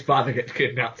 His father gets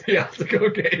kidnapped, he has to go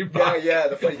and get him back. Yeah,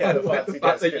 the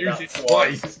fact they use it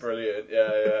twice is brilliant.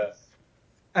 Yeah.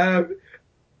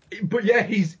 But yeah,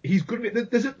 he's good at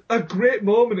it. There's a great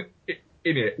moment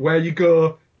in it where you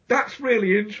go, that's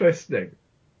really interesting.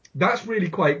 That's really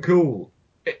quite cool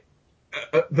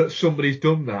that somebody's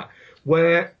done that.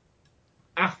 Where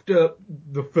after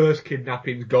the first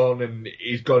kidnapping's gone and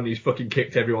he's fucking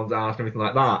kicked everyone's ass and everything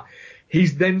like that,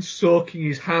 he's then soaking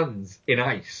his hands in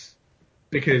ice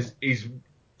because his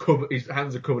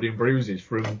hands are covered in bruises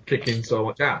from kicking so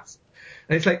much ass.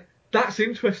 And it's like, that's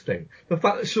interesting. The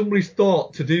fact that somebody's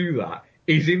thought to do that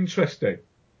is interesting.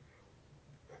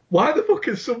 Why the fuck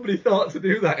has somebody thought to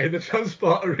do that in the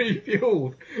Transporter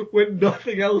Refueled when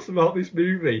nothing else about this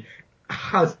movie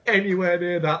has anywhere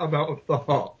near that amount of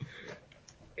thought?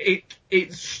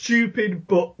 It's stupid,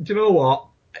 but do you know what?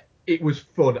 It was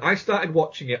fun. I started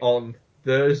watching it on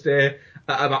Thursday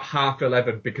at about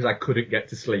 11:30 because I couldn't get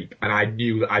to sleep, and I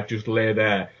knew that I'd just lay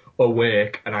there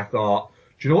awake, and I thought,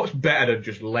 do you know what's better than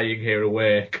just laying here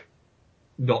awake,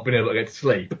 not being able to get to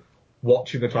sleep?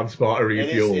 Watching the Transporter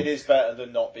Refueled. It is better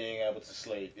than not being able to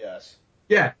sleep, yes.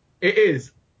 Yeah, it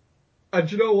is. And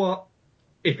do you know what?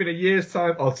 if in a year's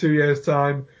time or 2 years'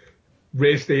 time,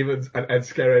 Ray Stevens and Ed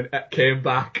Skerin came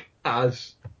back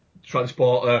as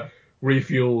Transporter,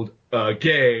 Refueled,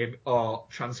 Gain, or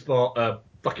Transporter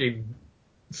fucking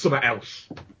something else.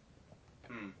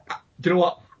 Do you know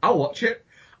what? I'll watch it.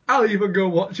 I'll even go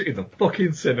watch it in the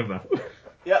fucking cinema.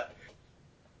 Yep.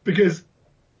 Because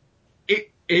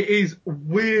it is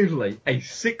weirdly a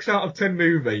 6 out of 10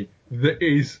 movie that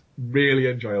is really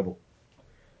enjoyable.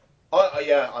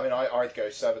 I'd go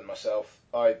 7 myself.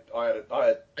 I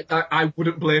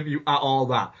wouldn't blame you at all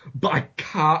that, but I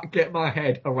can't get my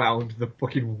head around the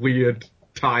fucking weird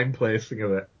time placing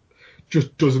of it.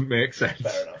 Just doesn't make sense.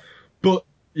 Fair enough. But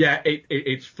yeah,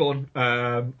 it's fun.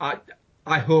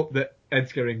 I hope that Ed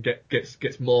Skerin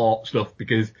gets more stuff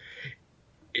because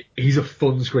he's a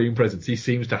fun screen presence. He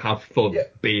seems to have fun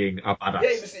being a badass.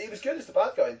 Yeah, he was good as the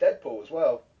bad guy in Deadpool as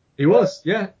well. He was,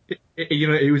 yeah. He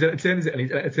was entertaining as it, and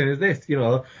he's entertaining as this.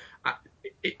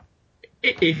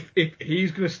 If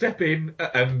he's going to step in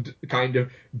and kind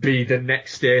of be the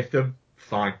next Statham,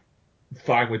 fine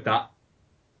with that.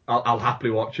 I'll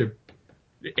happily watch him.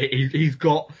 He's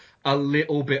got a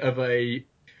little bit of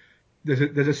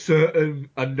there's a certain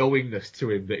knowingness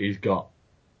to him that he's got.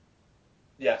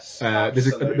 Yes,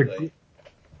 absolutely.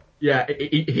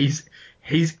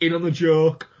 He's in on the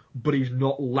joke, but he's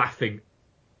not laughing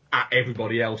at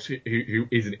everybody else who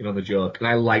isn't in on the joke, and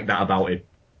I like that about him.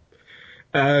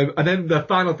 And then the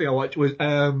final thing I watched was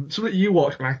something that you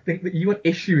watched, and I think that you had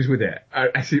issues with it.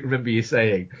 I seem to remember you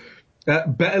saying,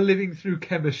 Better Living Through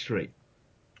Chemistry.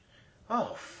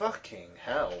 Oh, fucking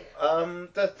hell.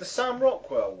 The Sam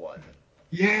Rockwell one.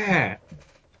 Yeah.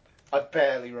 I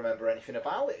barely remember anything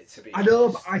about it, to be honest. I know,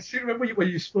 but I still remember when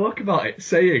you spoke about it,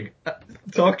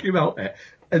 talking about it,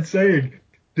 and saying,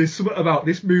 there's something about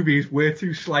this movie is way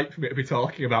too slight for me to be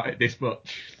talking about it this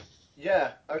much.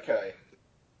 Yeah, okay.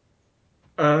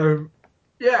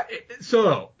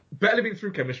 So, Better Living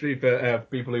Through Chemistry, for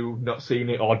people who've not seen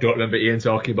it or don't remember Ian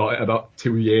talking about it about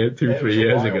 3 years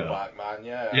ago. Back, man.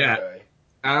 Yeah.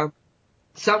 Okay.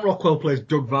 Sam Rockwell plays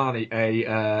Doug Varney,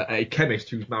 a chemist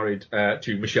who's married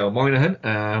to Michelle Monaghan.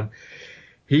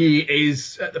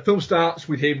 The film starts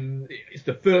with him. It's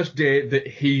the first day that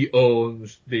he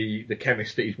owns the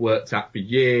chemist that he's worked at for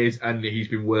years, and he's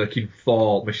been working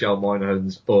for Michelle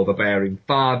Monaghan's overbearing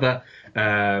father,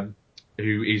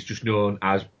 who is just known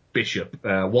as Bishop,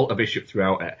 Walter Bishop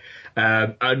throughout it.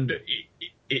 And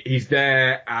he's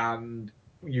there, and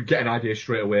you get an idea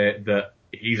straight away that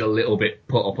he's a little bit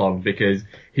put upon because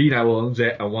he now owns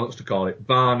it and wants to call it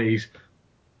Varney's,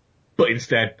 but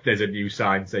instead there's a new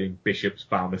sign saying Bishop's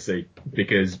Pharmacy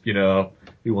because, he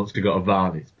wants to go to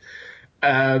Varney's.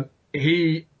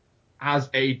 He has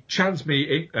a chance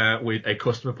meeting with a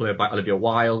customer played by Olivia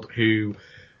Wilde who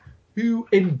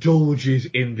indulges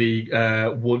in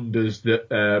the wonders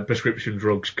that prescription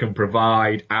drugs can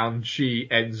provide, and she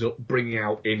ends up bringing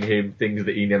out in him things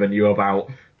that he never knew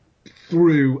about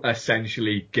through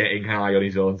essentially getting high on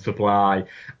his own supply.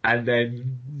 And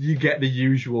then you get the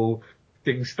usual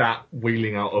things start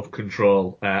wheeling out of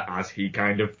control as he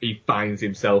finds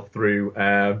himself through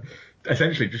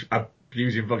essentially just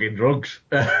abusing fucking drugs.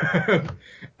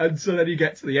 And so then you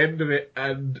get to the end of it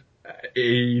and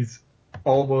he's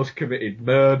almost committed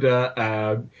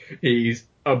murder. He's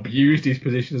abused his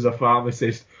position as a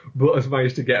pharmacist, but has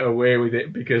managed to get away with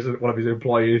it because one of his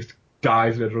employees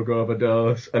dies of a drug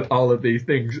overdose, and all of these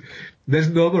things. There's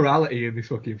no morality in this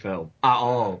fucking film at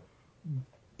all,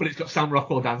 but it's got Sam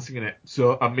Rockwell dancing in it,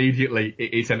 so immediately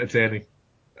it's entertaining.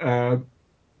 I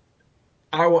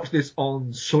watched this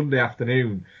on Sunday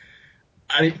afternoon,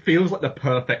 and it feels like the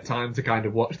perfect time to kind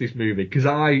of watch this movie because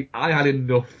I had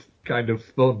enough kind of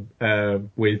fun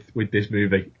with this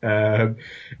movie.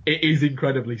 It is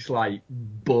incredibly slight,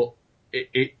 but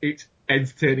it's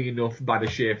entertaining enough by the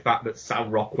sheer fact that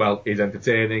Sam Rockwell is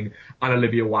entertaining and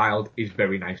Olivia Wilde is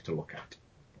very nice to look at.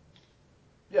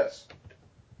 Yes.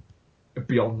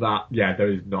 Beyond that, there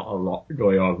is not a lot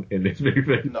going on in this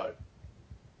movie. No.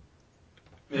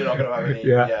 You're not going to have any.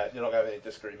 You're not going to have any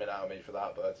disagreement out of me for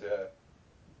that, but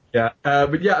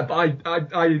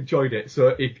but I enjoyed it.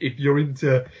 So if you're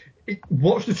into,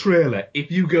 watch the trailer. If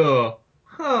you go,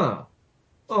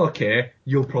 okay,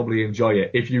 you'll probably enjoy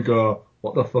it. If you go,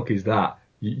 what the fuck is that?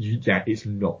 It's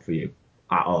not for you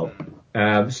at all.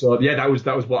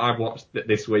 That was what I watched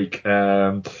this week.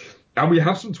 And we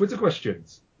have some Twitter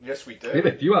questions. Yes, we do. We have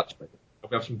a few actually.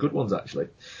 We have some good ones actually.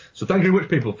 So thank you very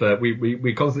much, people. For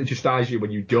we constantly chastise you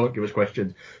when you don't give us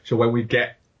questions. So when we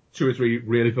get 2 or 3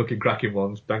 really fucking cracking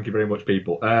ones. Thank you very much,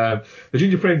 people. The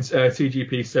Ginger Prince,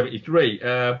 TGP 73.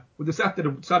 With the sad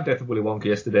death of Willy Wonka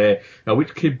yesterday,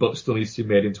 which kid book still needs to be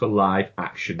made into a live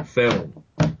action film?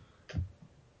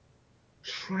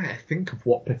 Try to think of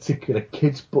what particular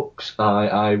kids' books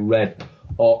I read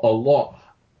a lot.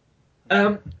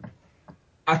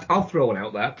 I'll throw one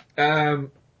out there.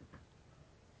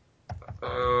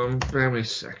 Bear me a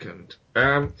second.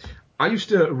 I used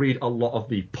to read a lot of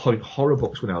the point horror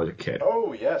books when I was a kid.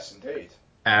 Oh, yes, indeed.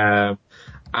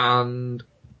 And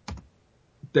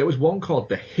there was one called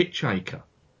The Hitchhiker,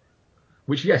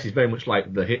 which, yes, is very much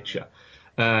like The Hitcher.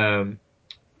 But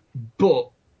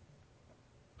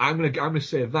I'm gonna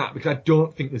say that because I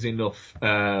don't think there's enough.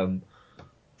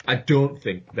 I don't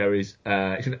think there is.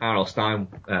 It's an R.L. Stine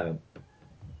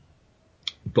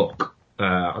book.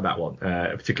 On that one,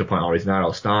 a particular point horror is an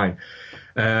R.L. Stine.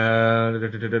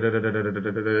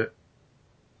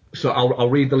 So I'll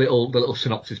read the little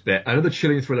synopsis bit. Another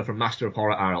chilling thriller from master of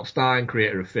horror R.L. Stine,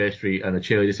 creator of Fear Street and the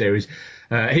Cheerleader series.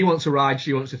 He wants a ride,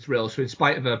 she wants a thrill. So in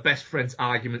spite of her best friend's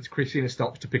arguments, Christina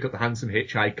stops to pick up the handsome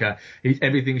hitchhiker. He's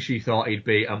everything she thought he'd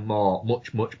be and more,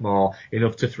 much, much more,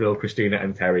 enough to thrill Christina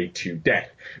and Terry to death.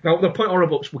 Now, the point horror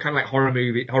books were kind of like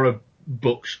horror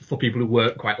books for people who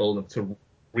weren't quite old enough to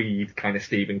read kind of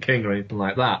Stephen King or anything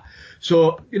like that.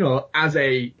 So, as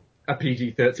a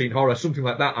PG-13 horror, something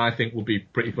like that I think would be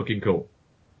pretty fucking cool.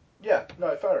 Yeah,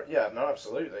 no, fair. Yeah, no,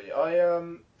 absolutely.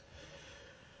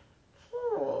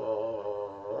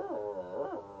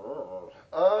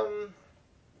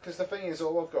 Because the thing is,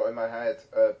 all I've got in my head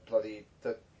are bloody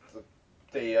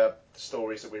the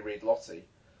stories that we read Lottie.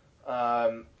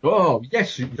 Oh,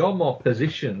 yes, you're more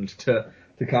positioned to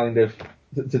kind of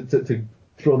to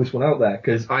throw this one out there,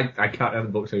 because I can't remember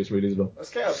the books I used to read as well. That's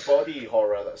kind of body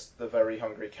horror. That's The Very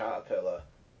Hungry Caterpillar.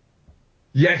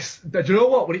 Yes. Do you know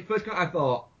what? When it first came out, I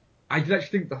thought, I did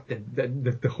actually think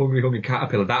that the Hungry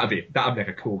Caterpillar, that'd make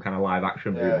a cool kind of live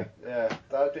action movie. Yeah,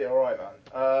 that'd be alright,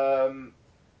 man.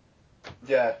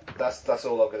 Yeah, that's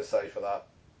all I'm going to say for that.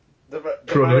 David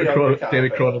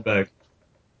Cronenberg.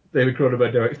 David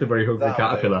Cronenberg directs The Very Hungry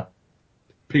Caterpillar.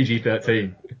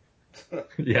 PG-13.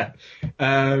 Yeah.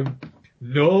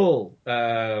 Noel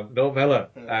Miller,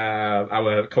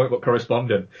 our comic book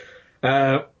correspondent.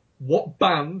 What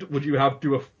band would you have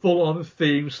do a full-on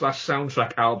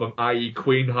theme/soundtrack album, i.e.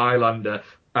 Queen, Highlander,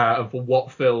 and for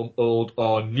what film, old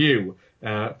or new?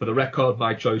 For the record,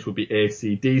 my choice would be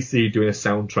AC/DC doing a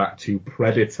soundtrack to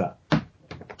Predator.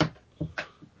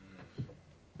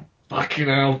 Fucking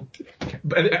hell.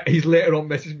 But he's later on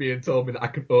messaged me and told me that I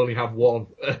can only have one.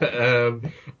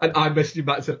 And I messaged him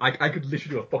back and said, I could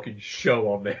literally do a fucking show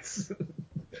on this.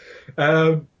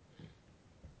 The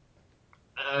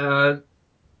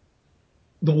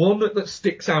one that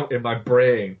sticks out in my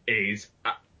brain is,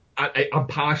 I'm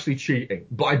partially cheating,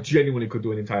 but I genuinely could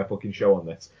do an entire fucking show on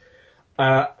this.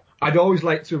 I'd always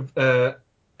like to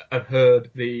have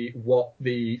heard what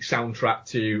the soundtrack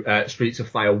to Streets of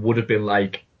Fire would have been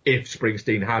like if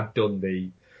Springsteen had done the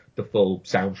full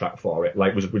soundtrack for it,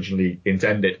 like was originally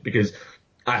intended, because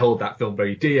I hold that film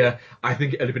very dear. I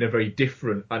think it would have been a very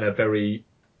different and a very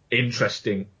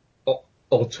interesting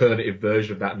alternative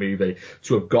version of that movie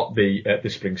to have got the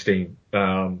Springsteen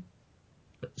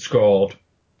scored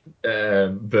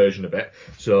version of it.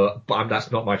 So, but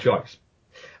that's not my choice.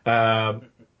 I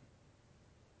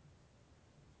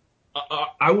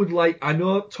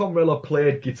know Tom Morello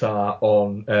played guitar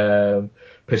on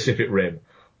Pacific Rim,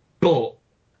 but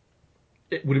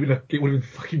it would have been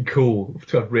fucking cool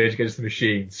to have Rage Against the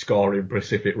Machine scoring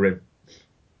Pacific Rim.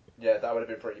 Yeah, that would have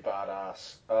been pretty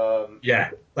badass.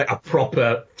 Yeah, like a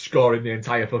proper scoring the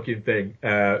entire fucking thing.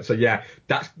 So yeah,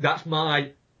 that's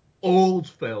my old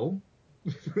film.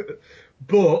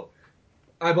 But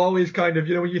I've always kind of,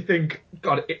 when you think,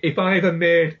 God, if I ever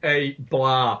made a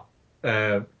blah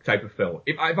type of film,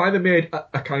 if I ever made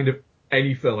a kind of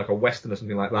any film, like a Western or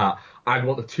something like that, I'd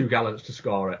want the Two Gallants to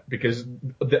score it, because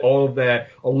a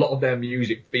lot of their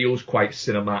music feels quite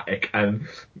cinematic, and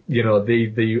What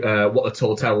the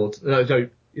Tall Tales,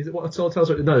 is it What the Tall Tales?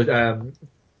 No,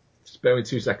 spare me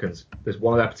 2 seconds. There's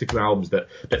one of their particular albums that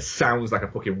sounds like a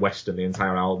fucking Western, the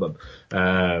entire album.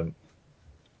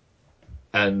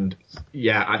 And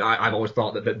yeah, I've always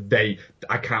thought that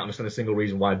I can't understand a single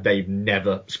reason why they've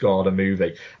never scored a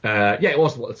movie. Yeah, it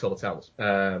was What the Tall Tales.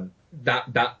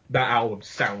 That album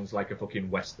sounds like a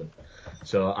fucking Western.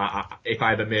 So if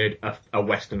I ever made a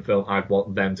Western film, I'd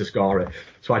want them to score it.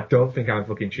 So I don't think I'm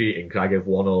fucking cheating, because I give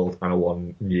one old and a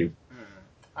one new.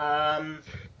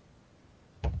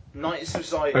 Knights of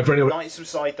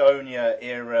Sidonia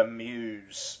era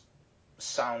Muse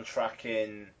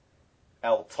soundtracking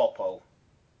El Topo.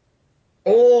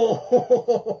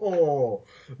 Oh,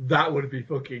 that would be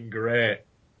fucking great.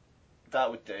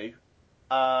 That would do.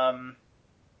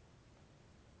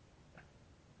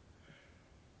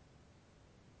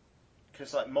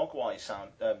 Because like Mogwai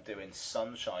doing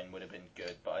Sunshine would have been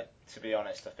good, but to be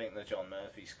honest, I think the John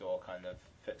Murphy score kind of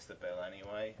fits the bill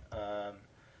anyway. So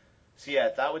yeah,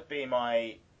 that would be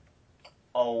my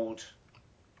old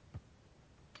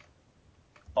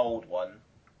one.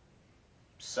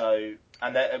 So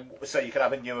so you could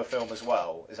have a newer film as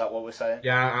well. Is that what we're saying?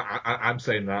 Yeah, I'm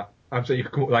saying that. I'm saying you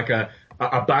could come up with like a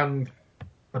band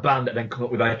that then come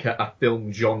up with like a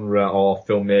film genre or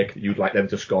filmmaker that you'd like them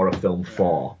to score a film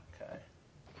for. Okay.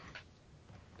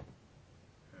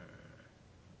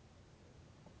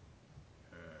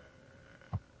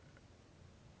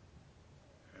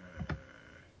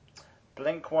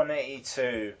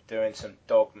 Blink-182 doing some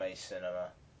Dogme cinema.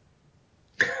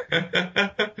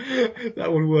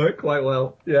 That would work quite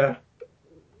well. Yeah,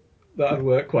 that would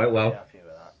work quite well. Happy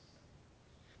with that.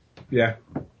 Yeah.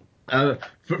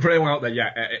 For anyone out there,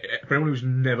 for anyone who's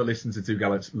never listened to Two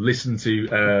Gallants, listen to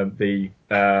the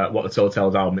What the Soul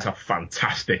Tells album. It's a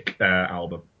fantastic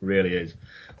album, really is.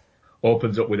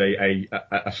 Opens up with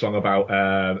a song about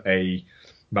a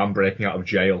man breaking out of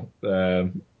jail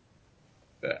and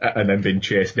then being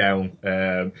chased down,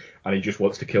 and he just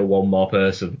wants to kill one more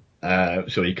person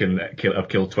so he can have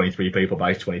killed 23 people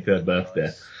by his 23rd birthday.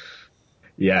 Nice.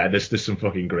 Yeah, there's some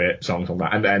fucking great songs on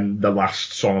that. And then the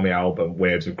last song on the album,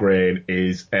 Waves of Grain,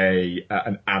 is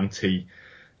an anti-Bush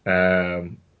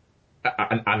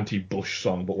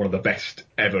song, but one of the best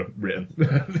ever written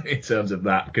in terms of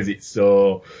that, because it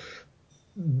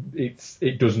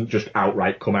doesn't just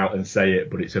outright come out and say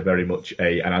it, but it's a very much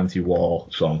an anti-war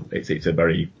song. It's a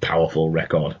very powerful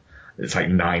record. It's like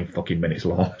 9 fucking minutes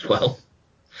long as well.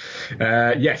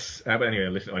 Yes, but anyway,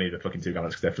 listen to any of the fucking Two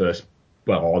Gallants, because they're first.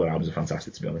 Well, all their albums are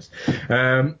fantastic, to be honest.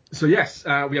 So yes,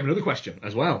 we have another question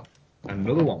as well.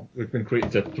 Another one. We've been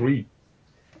created to 3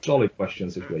 solid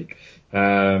questions this week.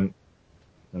 I'm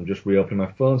just reopening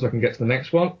my phone so I can get to the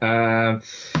next one.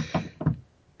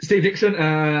 Steve Dixon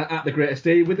at The Greatest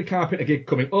D. With the Carpenter gig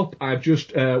coming up, I've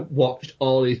just watched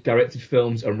all his directed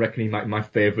films and reckon he might be my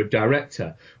favourite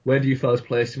director. Where do you fellas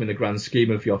place him in the grand scheme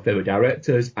of your favourite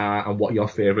directors, and what are your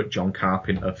favourite John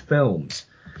Carpenter films?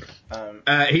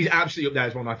 He's absolutely up there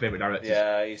as one of my favourite directors.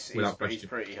 Yeah, he's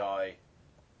pretty high.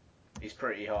 He's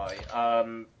pretty high.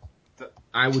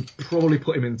 I would probably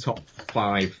put him in the top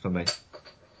 5 for me.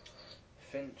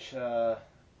 Fincher.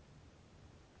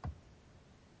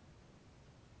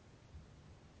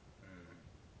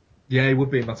 Yeah, he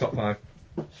would be in my top 5.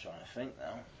 I'm just trying to think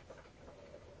now.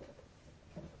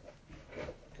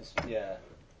 Because, yeah,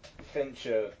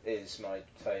 Fincher is my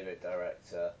favourite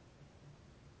director.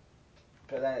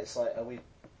 But then it's like,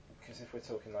 because if we're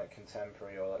talking like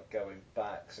contemporary or like going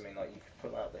backs, I mean, like you could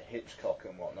put out the Hitchcock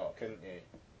and whatnot, couldn't you?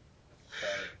 So,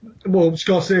 well,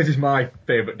 Scorsese is my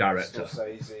favourite director.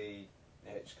 Scorsese,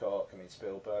 Hitchcock, I mean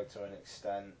Spielberg to an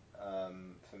extent,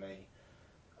 for me.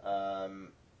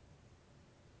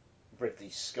 Ridley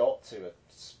Scott to an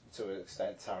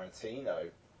extent, Tarantino.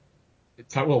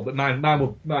 Well, but mine,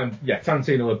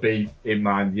 Tarantino would be in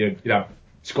mine. You know,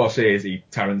 Scorsese,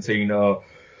 Tarantino,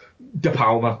 De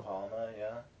Palma.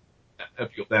 Up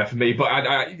there for me, but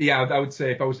I would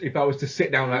say if I was to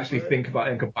sit down and actually think about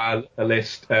it and compile a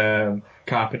list,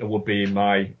 Carpenter would be in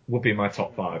my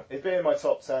top 5. It'd be in my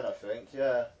top 10, I think.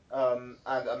 Yeah, and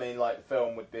I mean, like the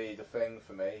film would be The Thing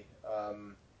for me.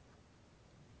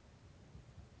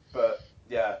 But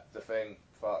yeah, The Thing.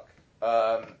 Fuck.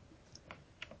 I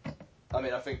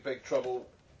mean, I think Big Trouble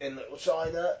in Little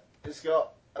China has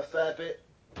got a fair bit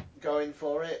going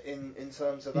for it in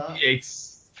terms of that.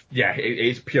 It's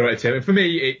pure entertainment. For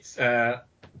me, it's The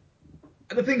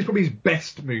Thing's probably his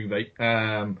best movie.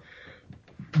 But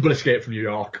Escape from New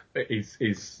York is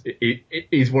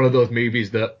one of those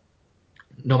movies that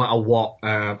no matter what,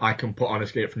 I can put on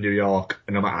Escape from New York,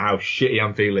 and no matter how shitty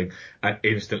I'm feeling, and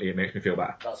instantly it makes me feel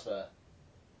better. That's fair.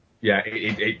 Yeah,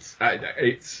 it's I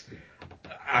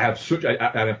have such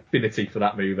an affinity for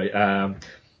that movie.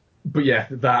 But yeah,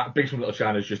 that Big Trouble in Little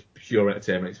China is just pure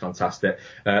entertainment. It's fantastic.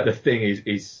 The Thing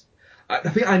is I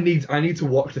think I need to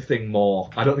watch The Thing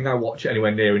more. I don't think I watch it anywhere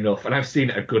near enough, and I've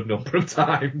seen it a good number of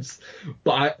times.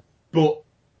 But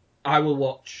I will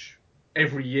watch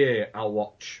every year. I'll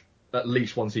watch at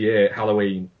least once a year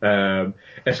Halloween.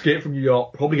 Escape from New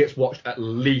York probably gets watched at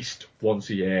least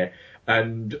once a year.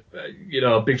 And, Big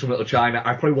Trouble in Little China,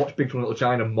 I probably watched Big Trouble in Little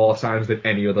China more times than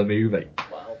any other movie.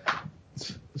 Wow.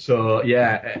 So,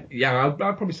 I'd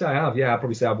probably say I have. Yeah, I'd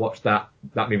probably say I've watched that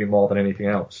movie more than anything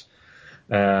else.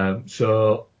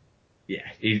 So yeah,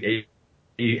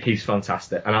 he's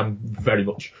fantastic, and I'm very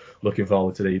much looking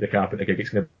forward to the Carpenter gig. It's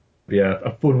going to be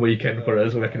a fun weekend for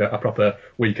us. We're making a proper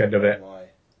weekend of it.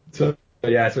 So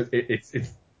yeah, so it's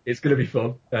going to be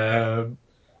fun.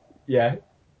 Yeah,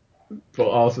 but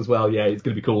also as well, yeah, it's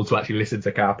going to be cool to actually listen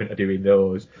to Carpenter doing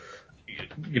those.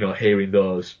 Hearing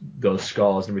those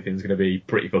scores and everything's going to be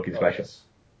pretty fucking special. Yes.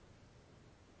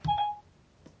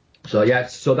 So yeah,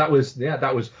 that was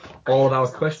all of our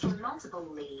questions.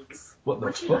 What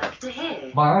the fuck? Like to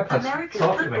hear? My iPad's American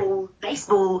football,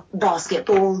 baseball,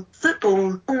 basketball,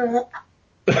 football, or...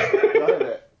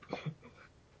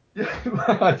 Yeah, my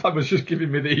iPad was just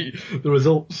giving me the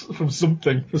results from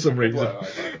something for some reason.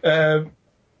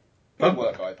 Good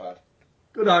work, iPad.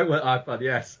 Good work, iPad.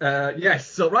 Yes.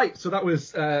 Yes. So that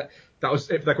was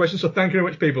it for that question. So thank you very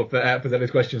much, people, for presenting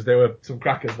those questions. There were some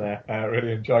crackers there. I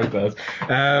really enjoyed those.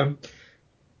 I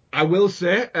will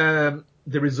say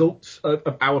the results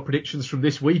of our predictions from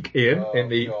this week, Ian, in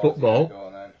the football.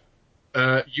 Yeah, go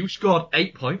on, you scored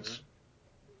 8 points.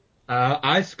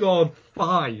 I scored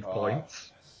 5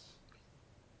 points.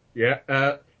 Yes.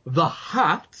 Yeah. The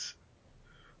Hat,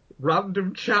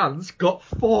 random chance, got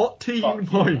 14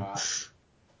 points.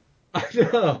 I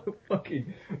know,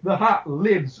 fucking. The Hat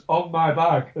lives on my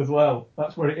bag as well.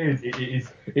 That's where it is.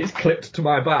 It's clipped to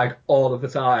my bag all of the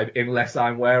time unless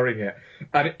I'm wearing it.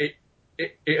 And it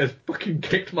has fucking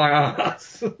kicked my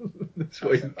ass this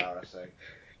week. That's embarrassing.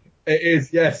 It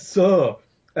is, yes. So,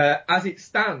 as it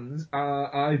stands,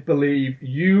 I believe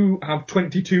you have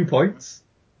 22 points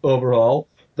overall.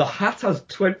 The Hat has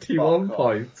 21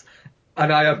 points.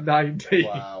 And I have 19.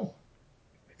 Wow.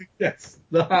 Yes,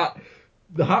 the Hat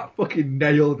fucking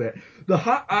nailed it. The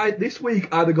Hat, this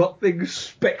week, either got things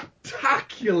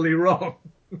spectacularly wrong,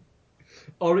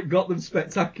 or it got them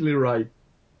spectacularly right.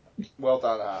 Well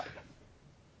done, Hat.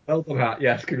 Well done, Hat.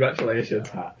 Yes, congratulations,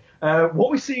 Hat. What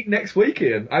we're seeing next week,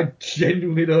 Ian, I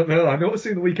genuinely don't know. I know what we're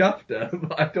seeing the week after,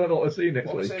 but I don't know what we're seeing next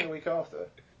week. What we're seeing the week after?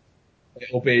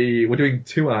 We're doing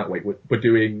 2, aren't we? We're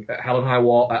doing Hell and High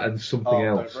Water and something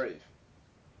else. Don't Breathe.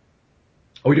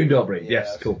 Are we doing Don't Breathe? Yeah,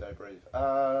 yes, cool. Don't Breathe.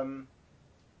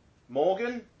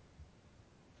 Morgan?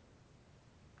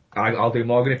 I'll do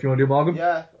Morgan if you want to do Morgan.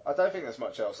 Yeah, I don't think there's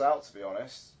much else out, to be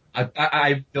honest. I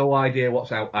have no idea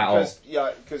what's out at all.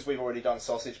 Yeah, because we've already done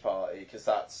Sausage Party, because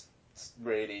that's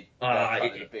really kind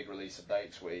of the big release of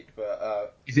next week.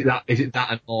 But is it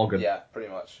that and Morgan? Yeah, pretty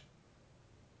much.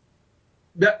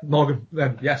 Yeah, Morgan.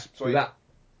 Then yes, do that.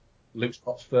 Luke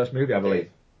Scott's first movie, I believe.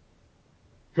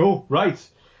 Cool. Right.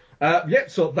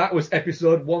 So that was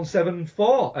episode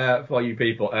 174 for you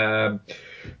people. Thank you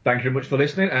very much for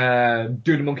listening.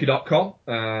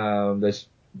 DoTheMonkey.com. There's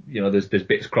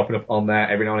bits cropping up on there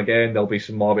every now and again. There'll be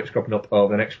some more bits cropping up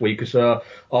over the next week or so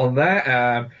on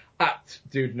there. At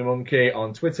Dude and the Monkey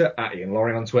on Twitter, at Ian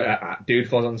Loring on Twitter, at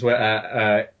DudeFoz on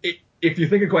Twitter. If you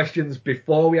think of questions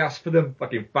before we ask for them,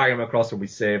 fucking bang them across and we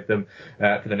save them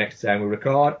for the next time we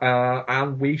record.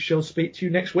 And we shall speak to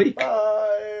you next week. Bye.